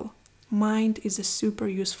general. Mind is a super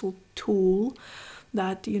useful tool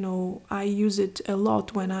that, I use it a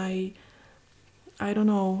lot when I don't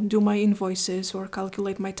know, do my invoices or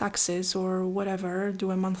calculate my taxes or whatever,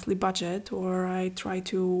 do a monthly budget, or I try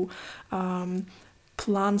to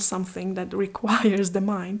plan something that requires the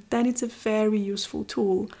mind. Then it's a very useful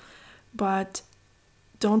tool. But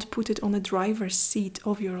don't put it on the driver's seat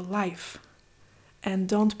of your life. And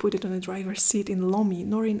don't put it on the driver's seat in lomi,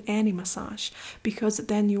 nor in any massage, because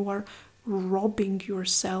then you are robbing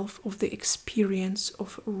yourself of the experience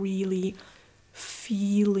of really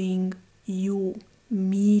feeling you,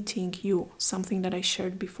 meeting you, something that I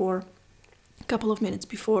shared before, a couple of minutes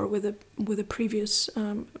before, with a previous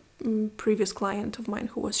client of mine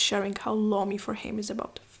who was sharing how lomi for him is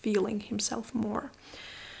about feeling himself more.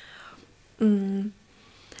 And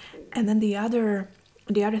then the other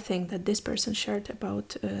thing that this person shared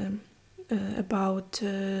about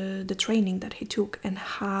the training that he took, and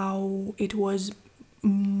how it was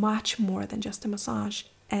much more than just a massage.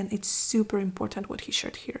 And it's super important what he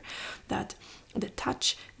shared here, that the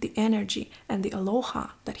touch, the energy, and the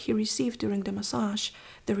aloha that he received during the massage,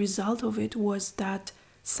 the result of it was that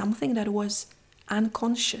something that was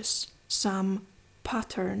unconscious, some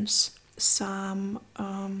patterns,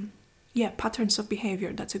 patterns of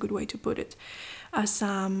behavior, that's a good way to put it,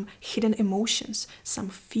 some hidden emotions, some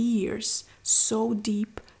fears, so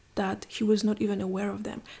deep that he was not even aware of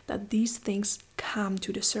them, that these things come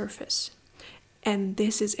to the surface. And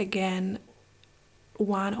this is again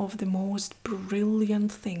one of the most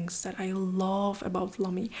brilliant things that I love about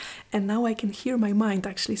Lomi. And now I can hear my mind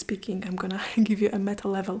actually speaking. I'm gonna give you a meta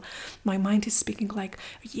level. My mind is speaking like,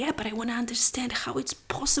 yeah, but I want to understand how it's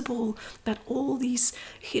possible that all these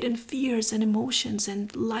hidden fears and emotions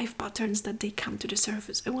and life patterns that they come to the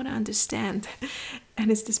surface. I want to understand. And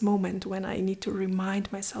it's this moment when I need to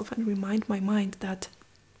remind myself and remind my mind that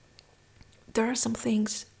there are some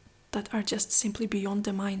things that are just simply beyond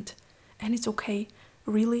the mind. And it's okay.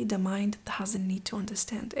 Really, the mind doesn't need to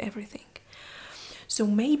understand everything. So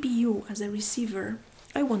maybe you as a receiver,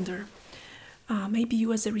 I wonder, maybe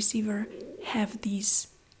you as a receiver have these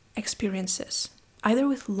experiences, either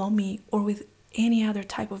with Lomi or with any other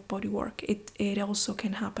type of body work. It also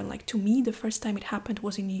can happen. Like to me, the first time it happened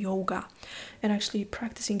was in yoga. And actually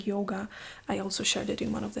practicing yoga, I also shared it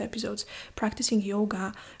in one of the episodes. Practicing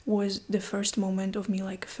yoga was the first moment of me,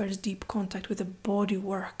 like first deep contact with the body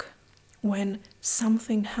work. When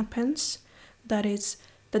something happens that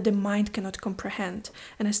the mind cannot comprehend.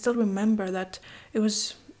 And I still remember that it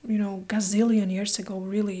was, gazillion years ago,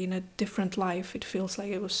 really, in a different life. It feels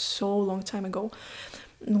like it was so long time ago,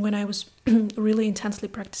 when I was really intensely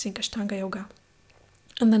practicing Ashtanga yoga.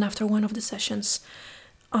 And then after one of the sessions,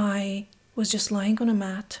 I was just lying on a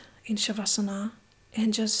mat in Shavasana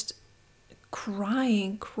and just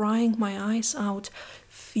crying my eyes out,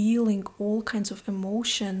 feeling all kinds of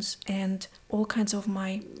emotions and all kinds of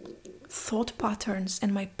my thought patterns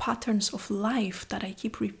and my patterns of life that I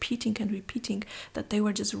keep repeating and repeating, that they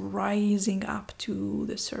were just rising up to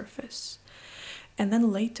the surface. And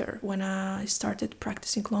then later, when I started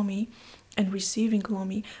practicing Lomi and receiving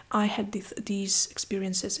Lomi, I had these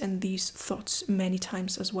experiences and these thoughts many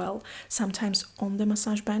times as well. Sometimes on the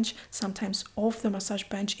massage bench, sometimes off the massage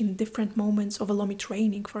bench, in different moments of a Lomi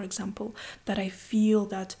training, for example, that I feel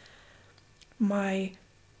that my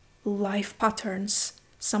life patterns,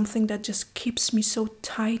 something that just keeps me so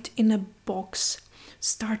tight in a box,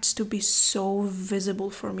 starts to be so visible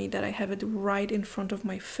for me that I have it right in front of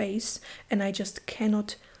my face and I just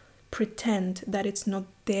cannot pretend that it's not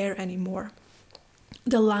there anymore.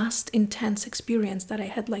 The last intense experience that I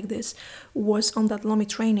had like this was on that Lomi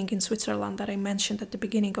training in Switzerland that I mentioned at the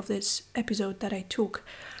beginning of this episode that I took.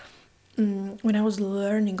 When I was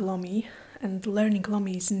learning Lomi, and learning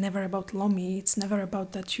Lomi is never about Lomi, it's never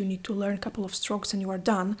about that you need to learn a couple of strokes and you are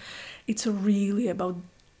done. It's really about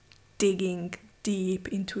digging deep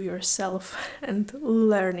into yourself and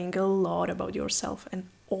learning a lot about yourself and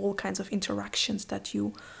all kinds of interactions that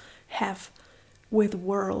you have with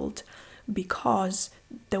world, because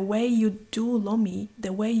the way you do Lomi,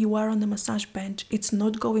 the way you are on the massage bench, it's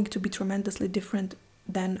not going to be tremendously different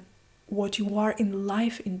than what you are in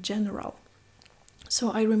life in general.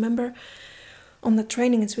 So I remember on the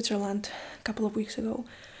training in Switzerland a couple of weeks ago,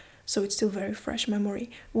 so it's still very fresh memory,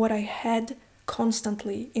 what I had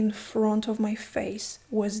constantly in front of my face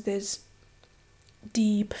was this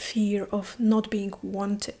deep fear of not being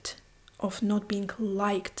wanted, of not being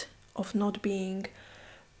liked, of not being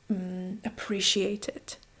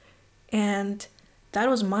appreciated. And that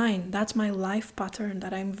was mine. That's my life pattern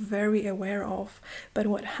that I'm very aware of. But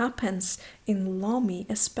what happens in Lomi,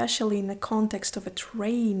 especially in the context of a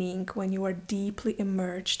training, when you are deeply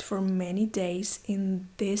immersed for many days in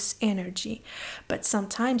this energy, but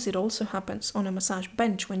sometimes it also happens on a massage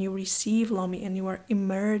bench when you receive Lomi and you are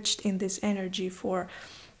immersed in this energy for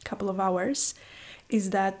a couple of hours,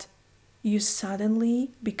 is that you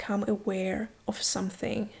suddenly become aware of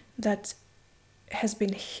something that has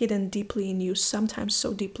been hidden deeply in you, sometimes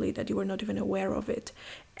so deeply that you were not even aware of it.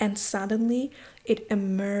 And suddenly it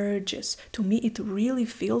emerges. To me, it really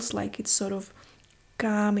feels like it's sort of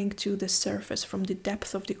coming to the surface from the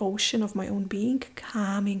depth of the ocean of my own being,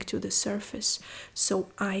 coming to the surface, so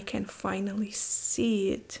I can finally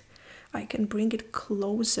see it. I can bring it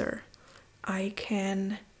closer. I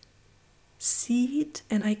can see it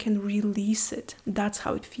and I can release it. That's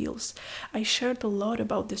how it feels. I shared a lot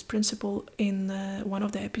about this principle in one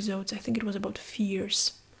of the episodes. I think it was about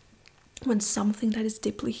fears. When something that is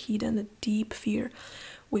deeply hidden, a deep fear,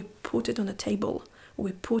 we put it on a table,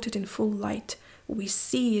 we put it in full light, we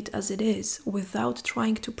see it as it is without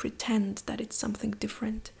trying to pretend that it's something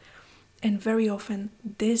different. And very often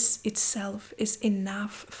this itself is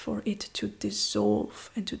enough for it to dissolve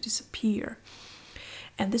and to disappear.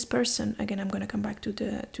 And this person, again, I'm going to come back to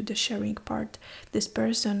the sharing part. This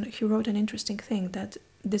person, he wrote an interesting thing, that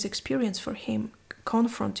this experience for him,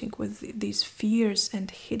 confronting with these fears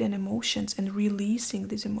and hidden emotions and releasing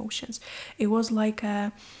these emotions, it was like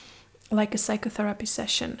a like a psychotherapy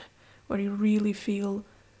session where you really feel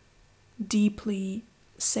deeply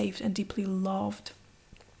safe and deeply loved.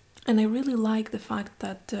 And I really like the fact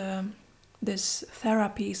that this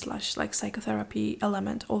therapy / like psychotherapy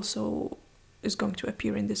element also is going to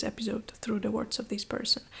appear in this episode through the words of this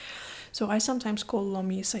person. So I sometimes call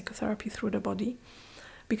lomi psychotherapy through the body,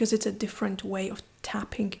 because it's a different way of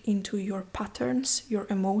tapping into your patterns, your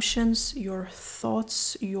emotions, your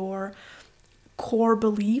thoughts, your core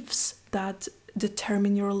beliefs that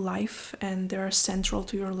determine your life, and they're central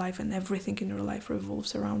to your life, and everything in your life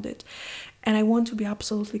revolves around it. And I want to be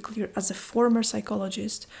absolutely clear, as a former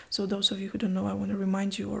psychologist, so those of you who don't know, I want to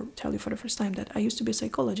remind you or tell you for the first time that I used to be a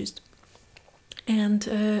psychologist, and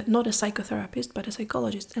not a psychotherapist, but a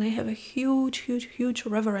psychologist. And I have a huge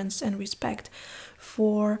reverence and respect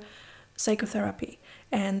for psychotherapy.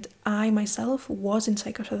 And I myself was in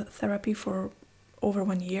psychotherapy for over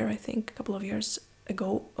 1 year, I think, a couple of years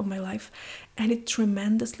ago of my life, and it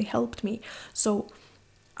tremendously helped me. So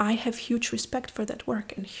I have huge respect for that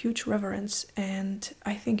work and huge reverence, and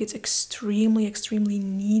I think it's extremely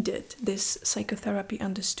needed, this psychotherapy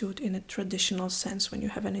understood in a traditional sense, when you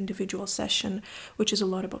have an individual session, which is a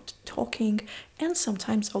lot about talking and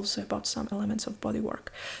sometimes also about some elements of body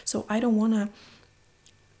work. So I don't want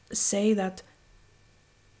to say that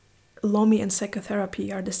lomi and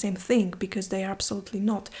psychotherapy are the same thing, because they are absolutely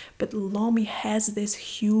not. But lomi has this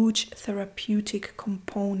huge therapeutic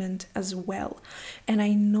component as well. And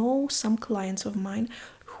I know some clients of mine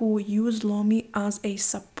who use lomi as a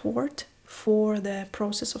support for the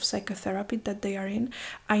process of psychotherapy that they are in.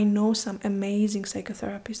 I know some amazing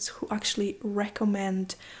psychotherapists who actually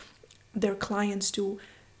recommend their clients to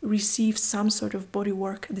receive some sort of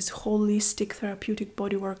bodywork, this holistic therapeutic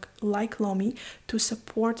bodywork like lomi, to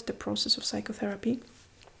support the process of psychotherapy.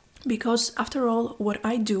 Because after all, what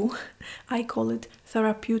I do, I call it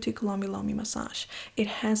therapeutic lomi massage. It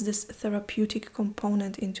has this therapeutic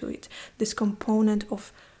component into it, this component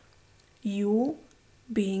of you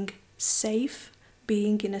being safe,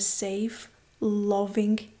 being in a safe,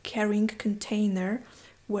 loving, caring container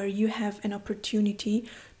where you have an opportunity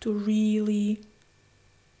to really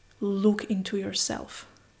look into yourself,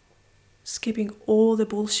 skipping all the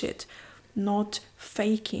bullshit, not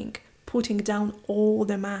faking, putting down all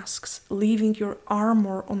the masks, leaving your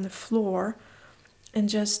armor on the floor, and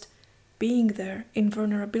just being there in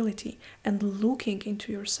vulnerability and looking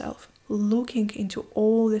into yourself, looking into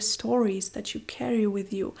all the stories that you carry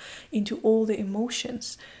with you, into all the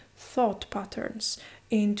emotions, thought patterns,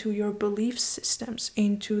 into your belief systems,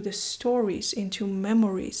 into the stories, into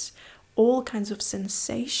memories, all kinds of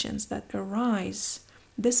sensations that arise.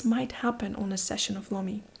 This might happen on a session of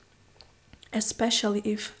lomi, especially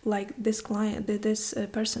if, like this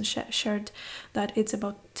person shared, that it's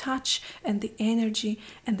about touch and the energy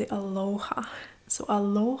and the aloha. So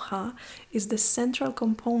aloha is the central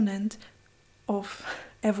component of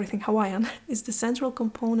everything Hawaiian, is the central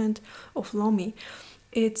component of lomi.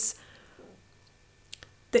 It's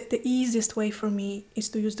the easiest way for me is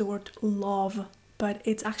to use the word love, but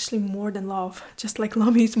it's actually more than love. Just like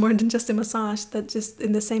lomi is more than just a massage, that just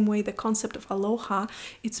in the same way the concept of aloha,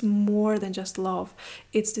 it's more than just love.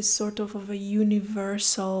 It's this sort of a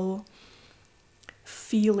universal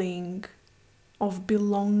feeling of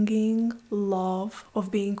belonging, love,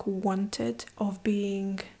 of being wanted, of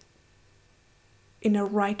being in a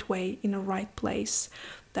right way, in a right place.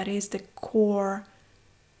 That is the core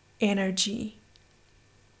energy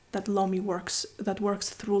that works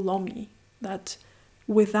through lomi. That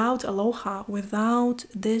without aloha, without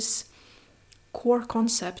this core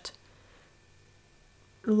concept,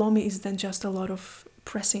 lomi is then just a lot of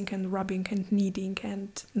pressing and rubbing and kneading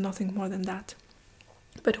and nothing more than that.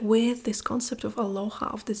 But with this concept of aloha,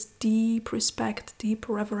 of this deep respect, deep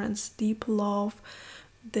reverence, deep love,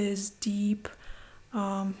 this deep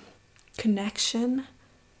connection,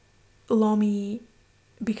 lomi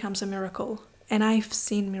becomes a miracle. And I've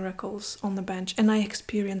seen miracles on the bench, and I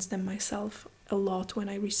experienced them myself a lot when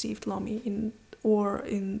I received lomi in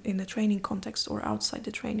a training context or outside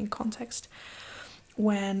the training context.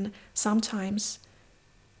 When sometimes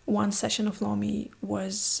one session of lomi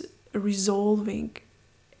was resolving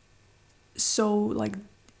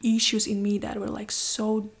issues in me that were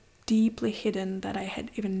so deeply hidden that I had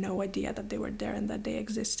even no idea that they were there and that they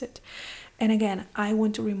existed. And again, I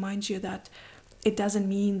want to remind you that it doesn't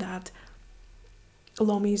mean that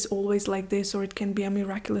lomi is always like this, or it can be a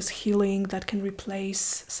miraculous healing that can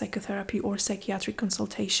replace psychotherapy or psychiatric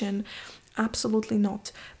consultation. Absolutely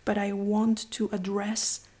not. But I want to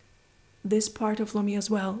address this part of lomi as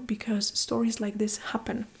well, because stories like this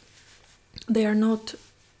happen. They are not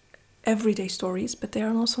everyday stories, but they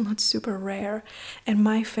are also not super rare. And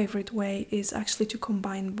my favorite way is actually to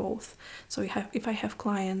combine both. So if I have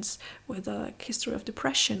clients with a history of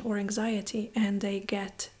depression or anxiety and they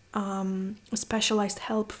get specialized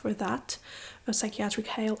help for that, a psychiatric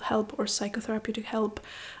help or psychotherapeutic help,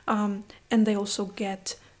 and they also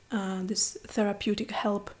get this therapeutic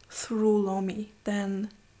help through Lomi, then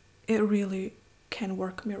it really can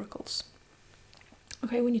work miracles.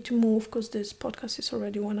 Okay, we need to move because this podcast is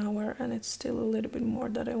already 1 hour and it's still a little bit more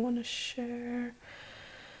that I want to share.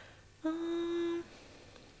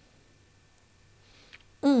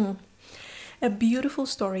 A beautiful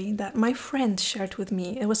story that my friend shared with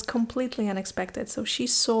me. It was completely unexpected. So she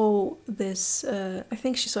saw this, I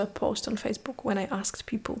think she saw a post on Facebook when I asked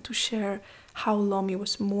people to share how Lomi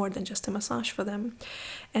was more than just a massage for them.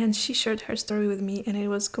 And she shared her story with me, and it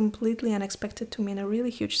was completely unexpected to me and a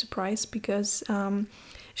really huge surprise because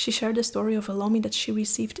she shared the story of a Lomi that she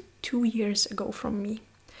received 2 years ago from me.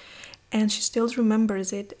 And she still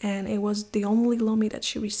remembers it, and it was the only Lomi that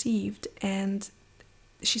she received, and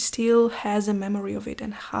she still has a memory of it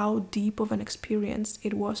and how deep of an experience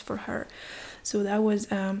it was for her. So that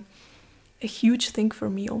was a huge thing for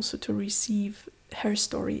me also to receive her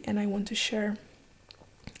story, and I want to share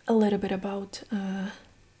a little bit about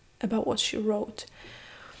what she wrote.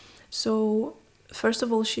 So first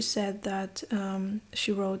of all, she said that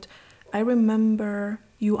she wrote, "I remember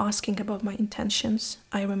you asking about my intentions.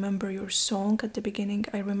 I remember your song at the beginning.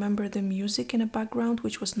 I remember the music in the background,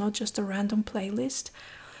 which was not just a random playlist.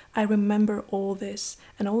 I remember all this,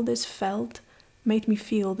 and all this made me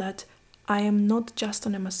feel that I am not just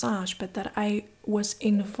on a massage, but that I was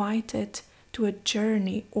invited to a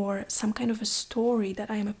journey or some kind of a story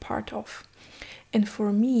that I am a part of. And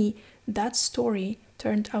for me, that story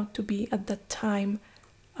turned out to be at that time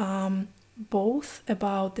both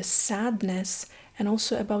about the sadness and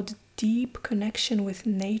also about the deep connection with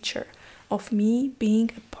nature, of me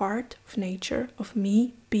being a part of nature, of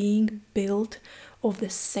me being built of the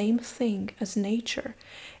same thing as nature,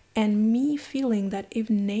 and me feeling that if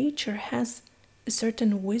nature has a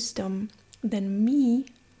certain wisdom, then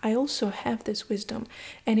I also have this wisdom.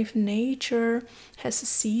 And if nature has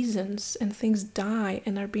seasons and things die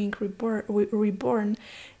and are being reborn,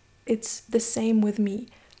 it's the same with me.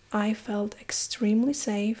 I felt extremely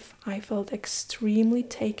safe. I felt extremely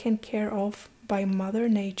taken care of by Mother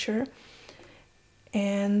Nature.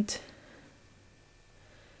 And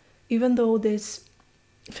even though this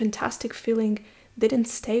fantastic feeling didn't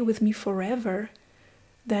stay with me forever,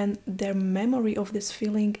 then the memory of this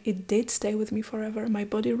feeling, it did stay with me forever. My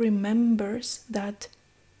body remembers that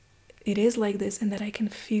it is like this and that I can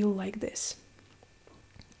feel like this."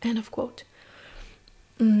 End of quote.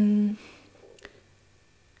 And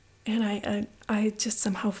I just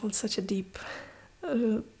somehow felt such a deep,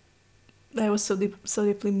 I was so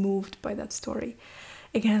deeply moved by that story.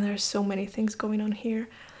 Again, there are so many things going on here,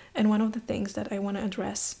 and one of the things that I want to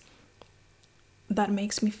address that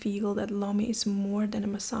makes me feel that Lomi is more than a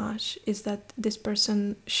massage is that this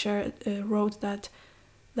person wrote that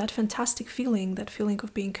fantastic feeling, that feeling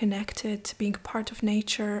of being connected, being part of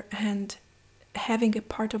nature, and having a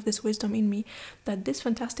part of this wisdom in me, that this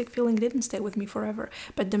fantastic feeling didn't stay with me forever,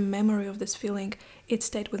 but the memory of this feeling, it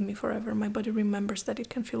stayed with me forever. My body remembers that it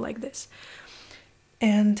can feel like this.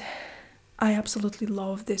 And I absolutely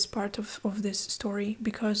love this part of this story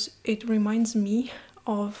because it reminds me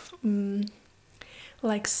of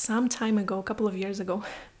like some time ago, a couple of years ago,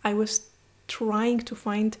 I was trying to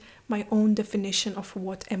find my own definition of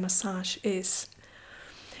what a massage is.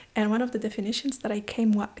 And one of the definitions that I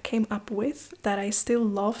came up with, that I still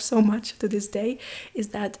love so much to this day, is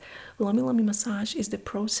that Lomi massage is the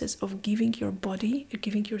process of giving your body,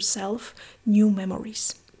 giving yourself new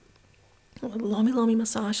memories. Lomi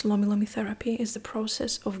massage, Lomi therapy is the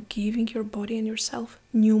process of giving your body and yourself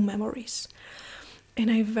new memories. And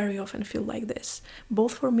I very often feel like this,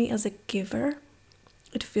 both for me as a giver.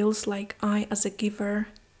 It feels like I, as a giver,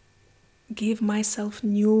 give myself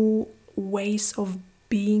new ways of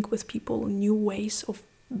being with people, new ways of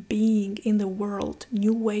being in the world,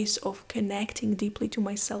 new ways of connecting deeply to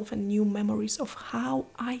myself, and new memories of how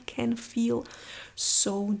I can feel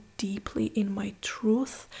so deeply in my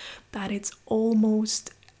truth that it's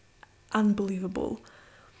almost unbelievable.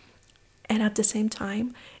 And at the same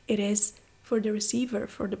time, it is for the receiver,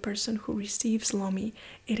 for the person who receives Lomi,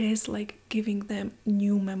 it is like giving them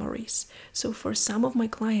new memories. So for some of my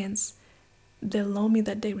clients, the Lomi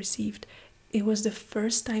that they received, it was the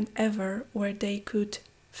first time ever where they could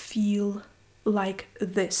feel like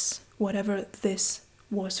this, whatever this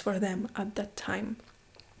was for them at that time.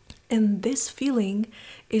 And this feeling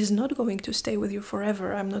is not going to stay with you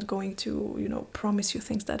forever. I'm not going to, promise you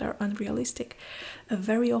things that are unrealistic.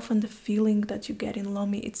 Very often the feeling that you get in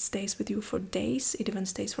Lomi, it stays with you for days. It even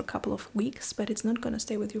stays for a couple of weeks, but it's not going to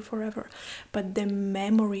stay with you forever. But the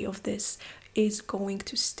memory of this is going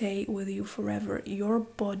to stay with you forever. Your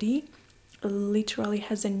body literally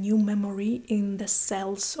has a new memory in the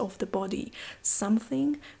cells of the body,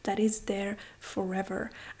 something that is there forever.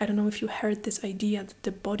 I don't know if you heard this idea that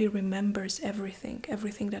the body remembers everything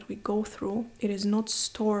that we go through. It is not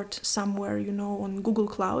stored somewhere, on Google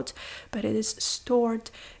Cloud, but it is stored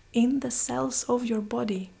in the cells of your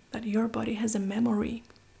body, that your body has a memory.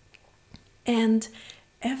 And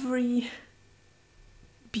every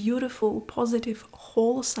beautiful, positive,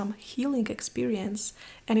 wholesome, healing experience,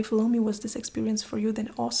 and if Lomi was this experience for you, then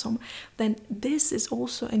awesome, then this is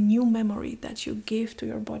also a new memory that you give to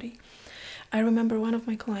your body. I remember one of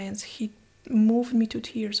my clients, he moved me to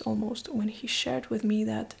tears almost when he shared with me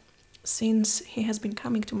that since he has been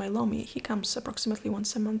coming to my Lomi, he comes approximately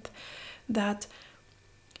once a month, that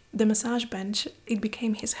the massage bench, it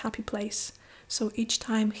became his happy place. So each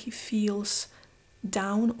time he feels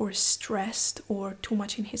down or stressed or too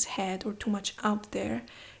much in his head or too much out there,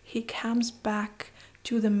 he comes back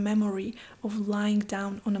to the memory of lying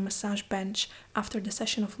down on a massage bench after the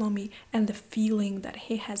session of Lomi, and the feeling that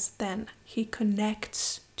he has then. He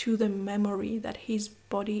connects to the memory that his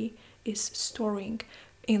body is storing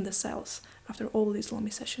in the cells after all these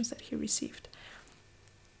Lomi sessions that he received.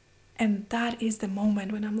 And that is the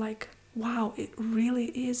moment when I'm like, wow, it really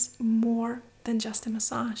is more than just a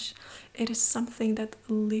massage. It is something that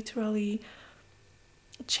literally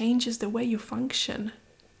changes the way you function.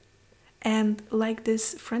 And like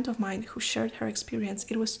this friend of mine who shared her experience,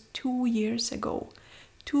 it was 2 years ago.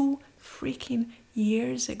 2 freaking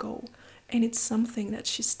years ago. And it's something that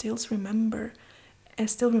she still remembers.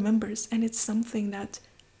 And it's something that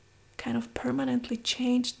kind of permanently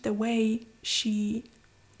changed the way she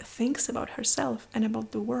thinks about herself and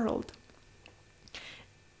about the world.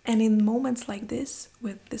 And in moments like this,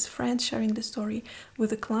 with this friend sharing the story,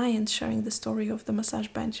 with a client sharing the story of the massage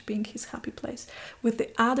bench being his happy place, with the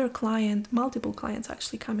other client, multiple clients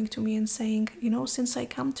actually coming to me and saying, since I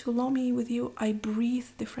come to Lomi with you, I breathe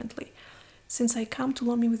differently. Since I come to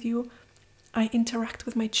Lomi with you, I interact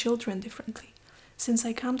with my children differently. Since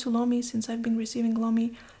I come to Lomi, since I've been receiving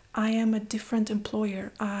Lomi, I am a different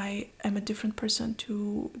employer. I am a different person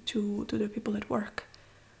to the people at work.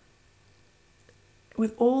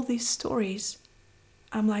 With all these stories,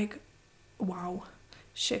 I'm like, wow,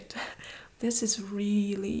 shit, this is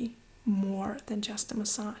really more than just a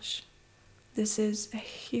massage. This is a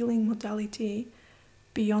healing modality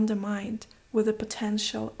beyond the mind with the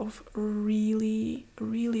potential of really,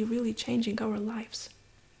 really, really changing our lives.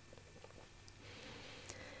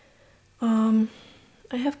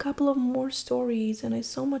 I have a couple of more stories and I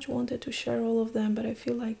so much wanted to share all of them, but I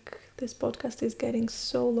feel like this podcast is getting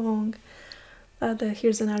so long.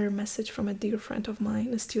 Here's another message from a dear friend of mine,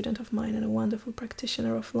 a student of mine and a wonderful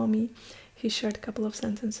practitioner of Lomi. He shared a couple of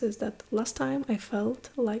sentences that last time I felt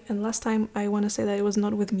like, and last time I want to say that it was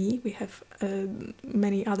not with me. We have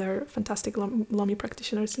many other fantastic Lomi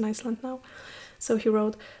practitioners in Iceland now. So he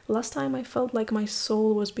wrote, last time I felt like my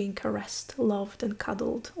soul was being caressed, loved and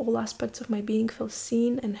cuddled. All aspects of my being felt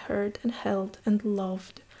seen and heard and held and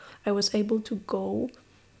loved. I was able to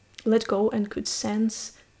let go and could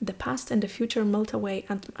sense the past and the future melt away,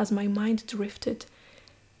 and as my mind drifted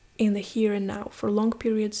in the here and now. For long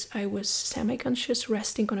periods I was semi-conscious,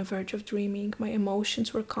 resting on a verge of dreaming. My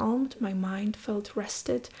emotions were calmed, my mind felt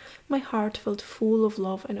rested, my heart felt full of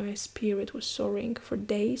love, and my spirit was soaring. For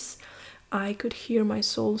days I could hear my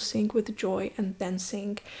soul sing with joy and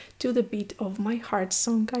dancing to the beat of my heart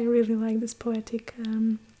song. I really like this poetic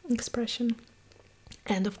expression.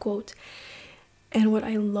 End of quote. And what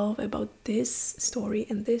I love about this story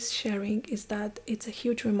and this sharing is that it's a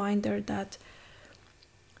huge reminder that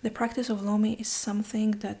the practice of Lomi is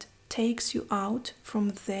something that takes you out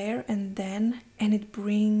from there and then, and it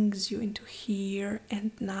brings you into here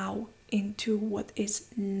and now, into what is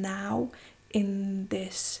now in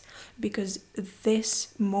this, because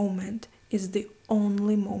this moment is the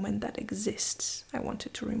only moment that exists. I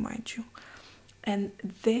wanted to remind you. And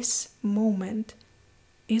this moment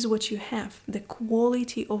is what you have. The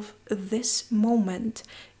quality of this moment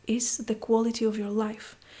is the quality of your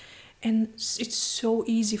life. And it's so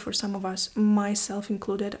easy for some of us, myself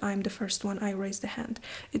included, I'm the first one, I raise the hand.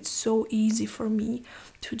 It's so easy for me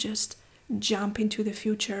to just jump into the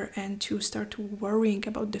future and to start worrying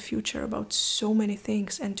about the future, about so many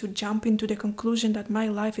things, and to jump into the conclusion that my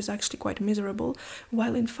life is actually quite miserable,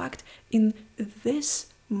 while in fact in this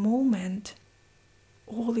moment,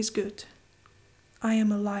 all is good. I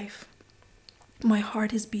am alive. My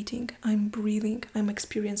heart is beating, I'm breathing, I'm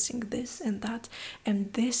experiencing this and that,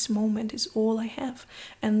 and this moment is all I have,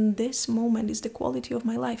 and this moment is the quality of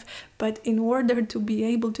my life. But in order to be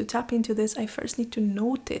able to tap into this, I first need to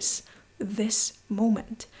notice this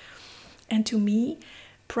moment. And to me,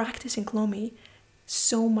 practicing lomi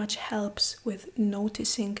so much helps with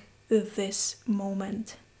noticing this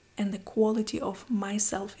moment and the quality of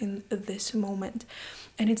myself in this moment.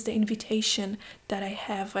 And it's the invitation that I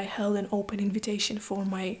held an open invitation for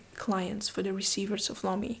my clients, for the receivers of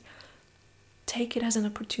lomi. Take it as an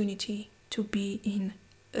opportunity to be in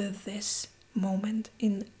this moment,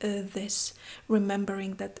 in this,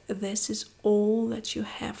 remembering that this is all that you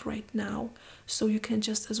have right now, so you can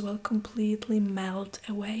just as well completely melt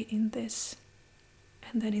away in this,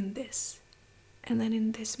 and then in this, and then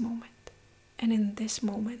in this moment, and in this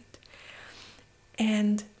moment.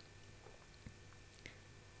 And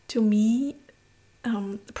to me,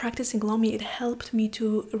 practicing lomi, it helped me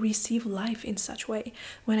to receive life in such way.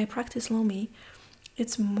 When I practice lomi,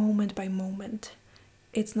 it's moment by moment.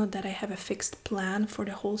 It's not that I have a fixed plan for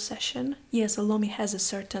the whole session. Yes, a lomi has a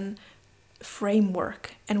certain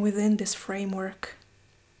framework, and within this framework,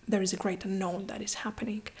 there is a great unknown that is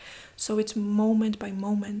happening. So it's moment by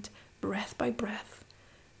moment, breath by breath,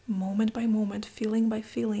 moment by moment, feeling by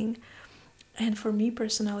feeling. And for me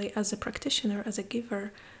personally, as a practitioner, as a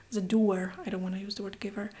giver, as a doer, I don't want to use the word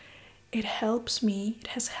giver, it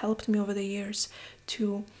has helped me over the years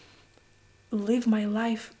to live my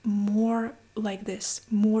life more like this,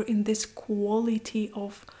 more in this quality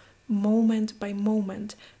of moment by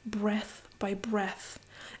moment, breath by breath.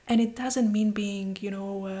 And it doesn't mean being,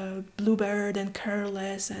 a bluebird and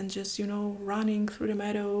careless and just, running through the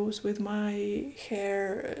meadows with my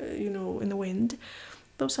hair, in the wind.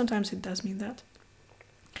 Though sometimes it does mean that.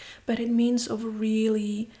 But it means of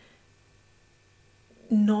really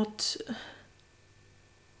not,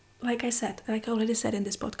 like I already said in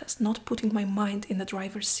this podcast, not putting my mind in the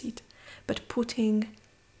driver's seat, but putting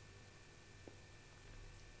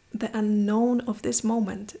the unknown of this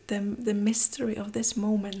moment, the mystery of this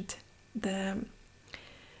moment, the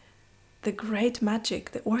great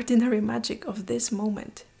magic, the ordinary magic of this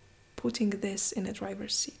moment, putting this in a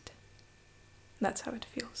driver's seat. That's how it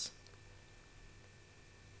feels.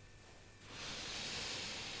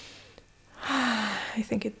 I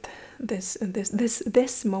think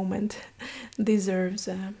this moment deserves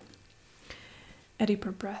a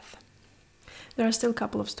deeper breath. There are still a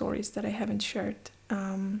couple of stories that I haven't shared,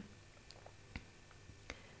 but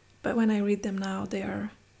when I read them now, they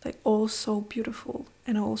are all so beautiful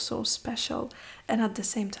and all so special, and at the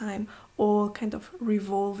same time all kind of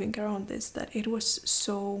revolving around this, that it was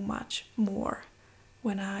so much more.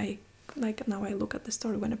 When now I look at the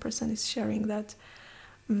story when a person is sharing that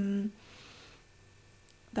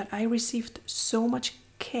that I received so much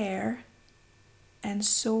care and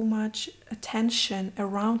so much attention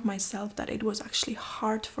around myself that it was actually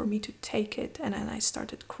hard for me to take it, and then I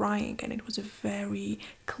started crying, and it was a very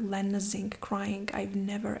cleansing crying. I've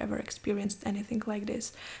never ever experienced anything like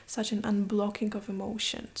this, such an unblocking of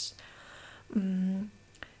emotions.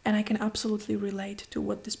 And I can absolutely relate to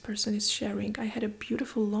what this person is sharing. I had a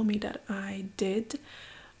beautiful lomi that I did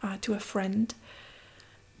to a friend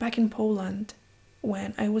back in Poland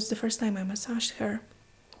when I was the first time I massaged her.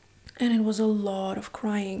 And it was a lot of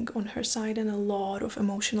crying on her side and a lot of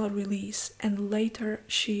emotional release. And later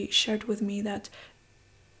she shared with me that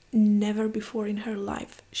never before in her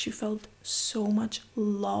life she felt so much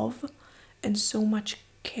love and so much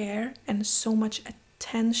care and so much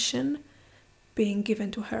attention being given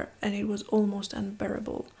to her, and it was almost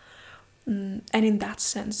unbearable. And in that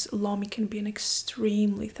sense, lomi can be an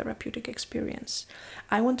extremely therapeutic experience.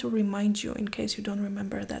 I want to remind you, in case you don't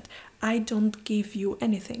remember, that I don't give you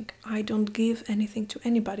anything. I don't give anything to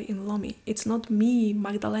anybody in lomi. It's not me,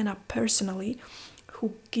 Magdalena, personally,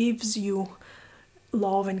 who gives you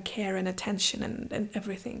love and care and attention and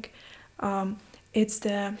everything. It's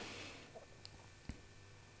the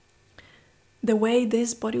way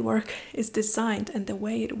this bodywork is designed and the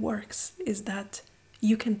way it works is that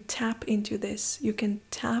you can tap into this. You can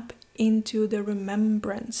tap into the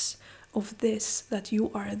remembrance of this, that you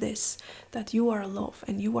are love,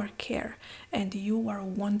 and you are care, and you are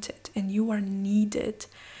wanted, and you are needed.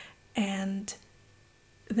 And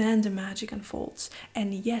then the magic unfolds.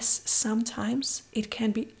 And yes, sometimes it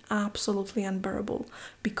can be absolutely unbearable,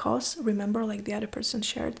 because remember, like the other person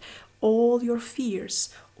shared, all your fears,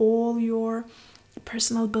 all your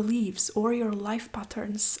personal beliefs or your life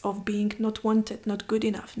patterns of being not wanted, not good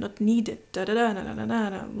enough, not needed,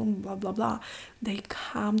 blah blah blah, they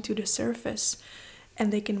come to the surface,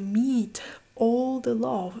 and they can meet all the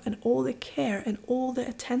love and all the care and all the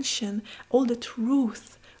attention, all the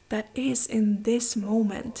truth that is in this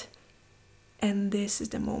moment. And this is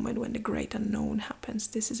the moment when the great unknown happens.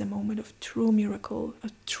 This is a moment of true miracle,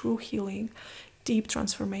 of true healing, deep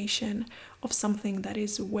transformation, of something that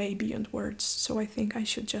is way beyond words. So I think I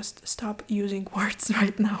should just stop using words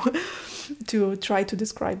right now to try to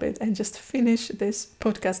describe it and just finish this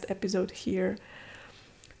podcast episode here.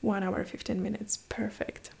 1 hour, 15 minutes.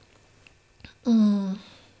 Perfect.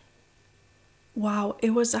 Wow,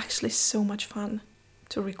 it was actually so much fun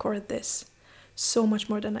to record this. So much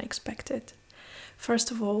more than I expected.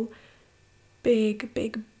 First of all, big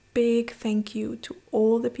thank you to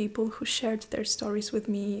all the people who shared their stories with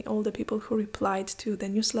me, all the people who replied to the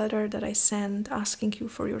newsletter that I sent asking you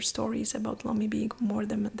for your stories about Lomi being more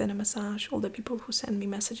than a massage, all the people who sent me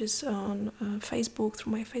messages on Facebook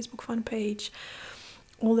through my Facebook fan page,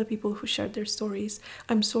 all the people who shared their stories.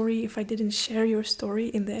 I'm sorry if I didn't share your story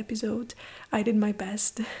in the episode. I did my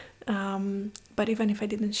best, but even if I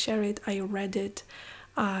didn't share it, I read it.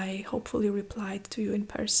 I hopefully replied to you in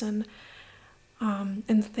person.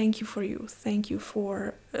 And thank you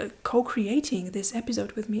for co-creating this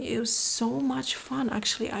episode with me. It was so much fun.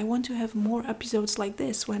 Actually, I want to have more episodes like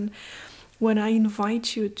this when I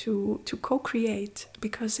invite you to co-create,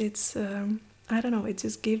 because it's I don't know, it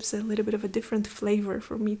just gives a little bit of a different flavor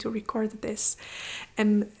for me to record this.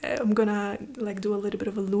 And I'm gonna do a little bit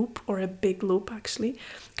of a loop, or a big loop actually,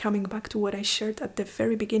 coming back to what I shared at the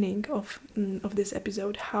very beginning of this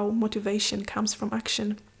episode, how motivation comes from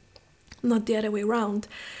action, not the other way around.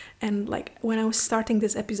 And when I was starting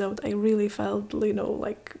this episode, I really felt,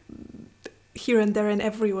 here and there and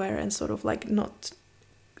everywhere, and sort of not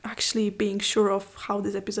actually being sure of how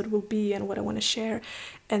this episode will be and what I want to share.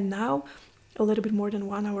 And now, a little bit more than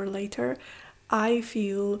 1 hour later, I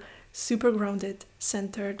feel super grounded,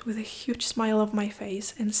 centered, with a huge smile on my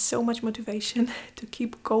face and so much motivation to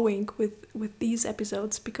keep going with these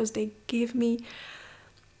episodes, because they give me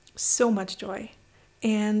so much joy.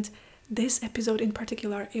 And this episode in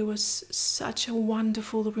particular, it was such a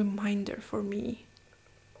wonderful reminder for me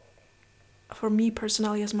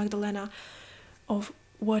personally as Magdalena, of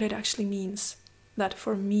what it actually means, that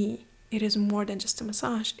for me it is more than just a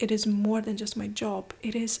massage, it is more than just my job,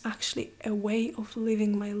 it is actually a way of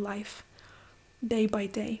living my life day by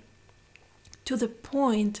day, to the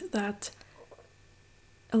point that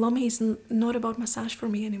Lomi is not about massage for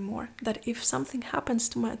me anymore. That if something happens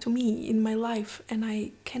to me in my life and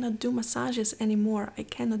I cannot do massages anymore, I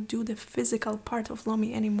cannot do the physical part of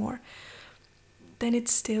Lomi anymore, then it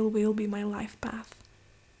still will be my life path,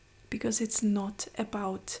 because it's not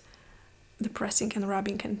about the pressing and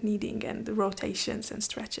rubbing and kneading and the rotations and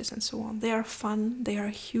stretches and so on. They are fun, they are a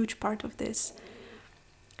huge part of this,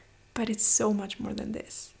 but it's so much more than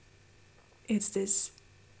this. It's this,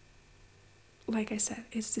 like I said,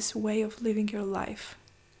 it's this way of living your life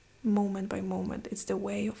moment by moment. It's the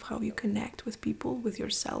way of how you connect with people, with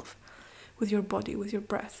yourself, with your body, with your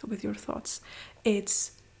breath, with your thoughts.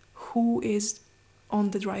 It's who is on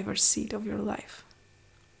the driver's seat of your life.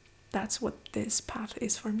 That's what this path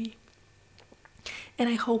is for me. And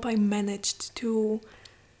I hope I managed to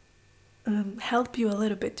help you a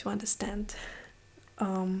little bit to understand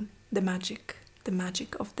the magic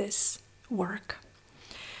of this work.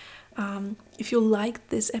 If you liked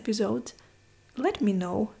this episode, let me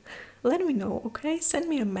know, okay? Send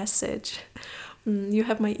me a message. You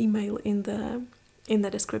have my email in the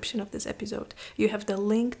description of this episode. You have the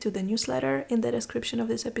link to the newsletter in the description of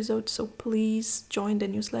this episode, so please join the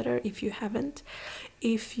newsletter if you haven't.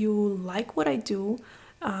 If you like what I do,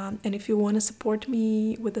 and if you want to support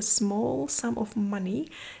me with a small sum of money,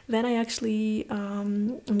 then I actually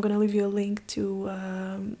I'm gonna leave you a link to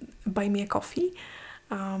buy me a coffee.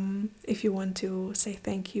 If you want to say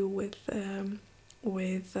thank you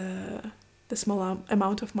with the small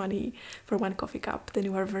amount of money for one coffee cup, then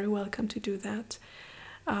you are very welcome to do that.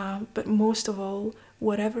 But most of all,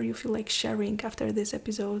 whatever you feel like sharing after this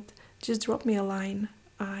episode, just drop me a line.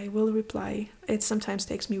 I will reply. It sometimes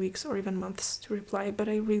takes me weeks or even months to reply, but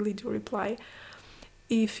I really do reply.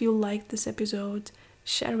 If you like this episode,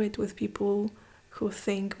 share it with people who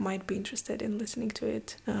think might be interested in listening to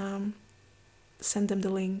it. Send them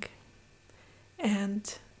the link.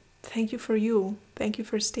 And thank you for you. Thank you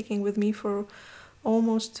for sticking with me for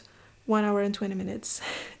almost 1 hour and 20 minutes.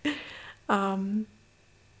 That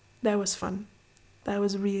was fun. That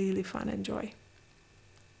was really fun and joy.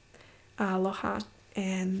 Aloha,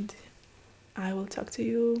 and I will talk to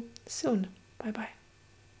you soon. Bye bye.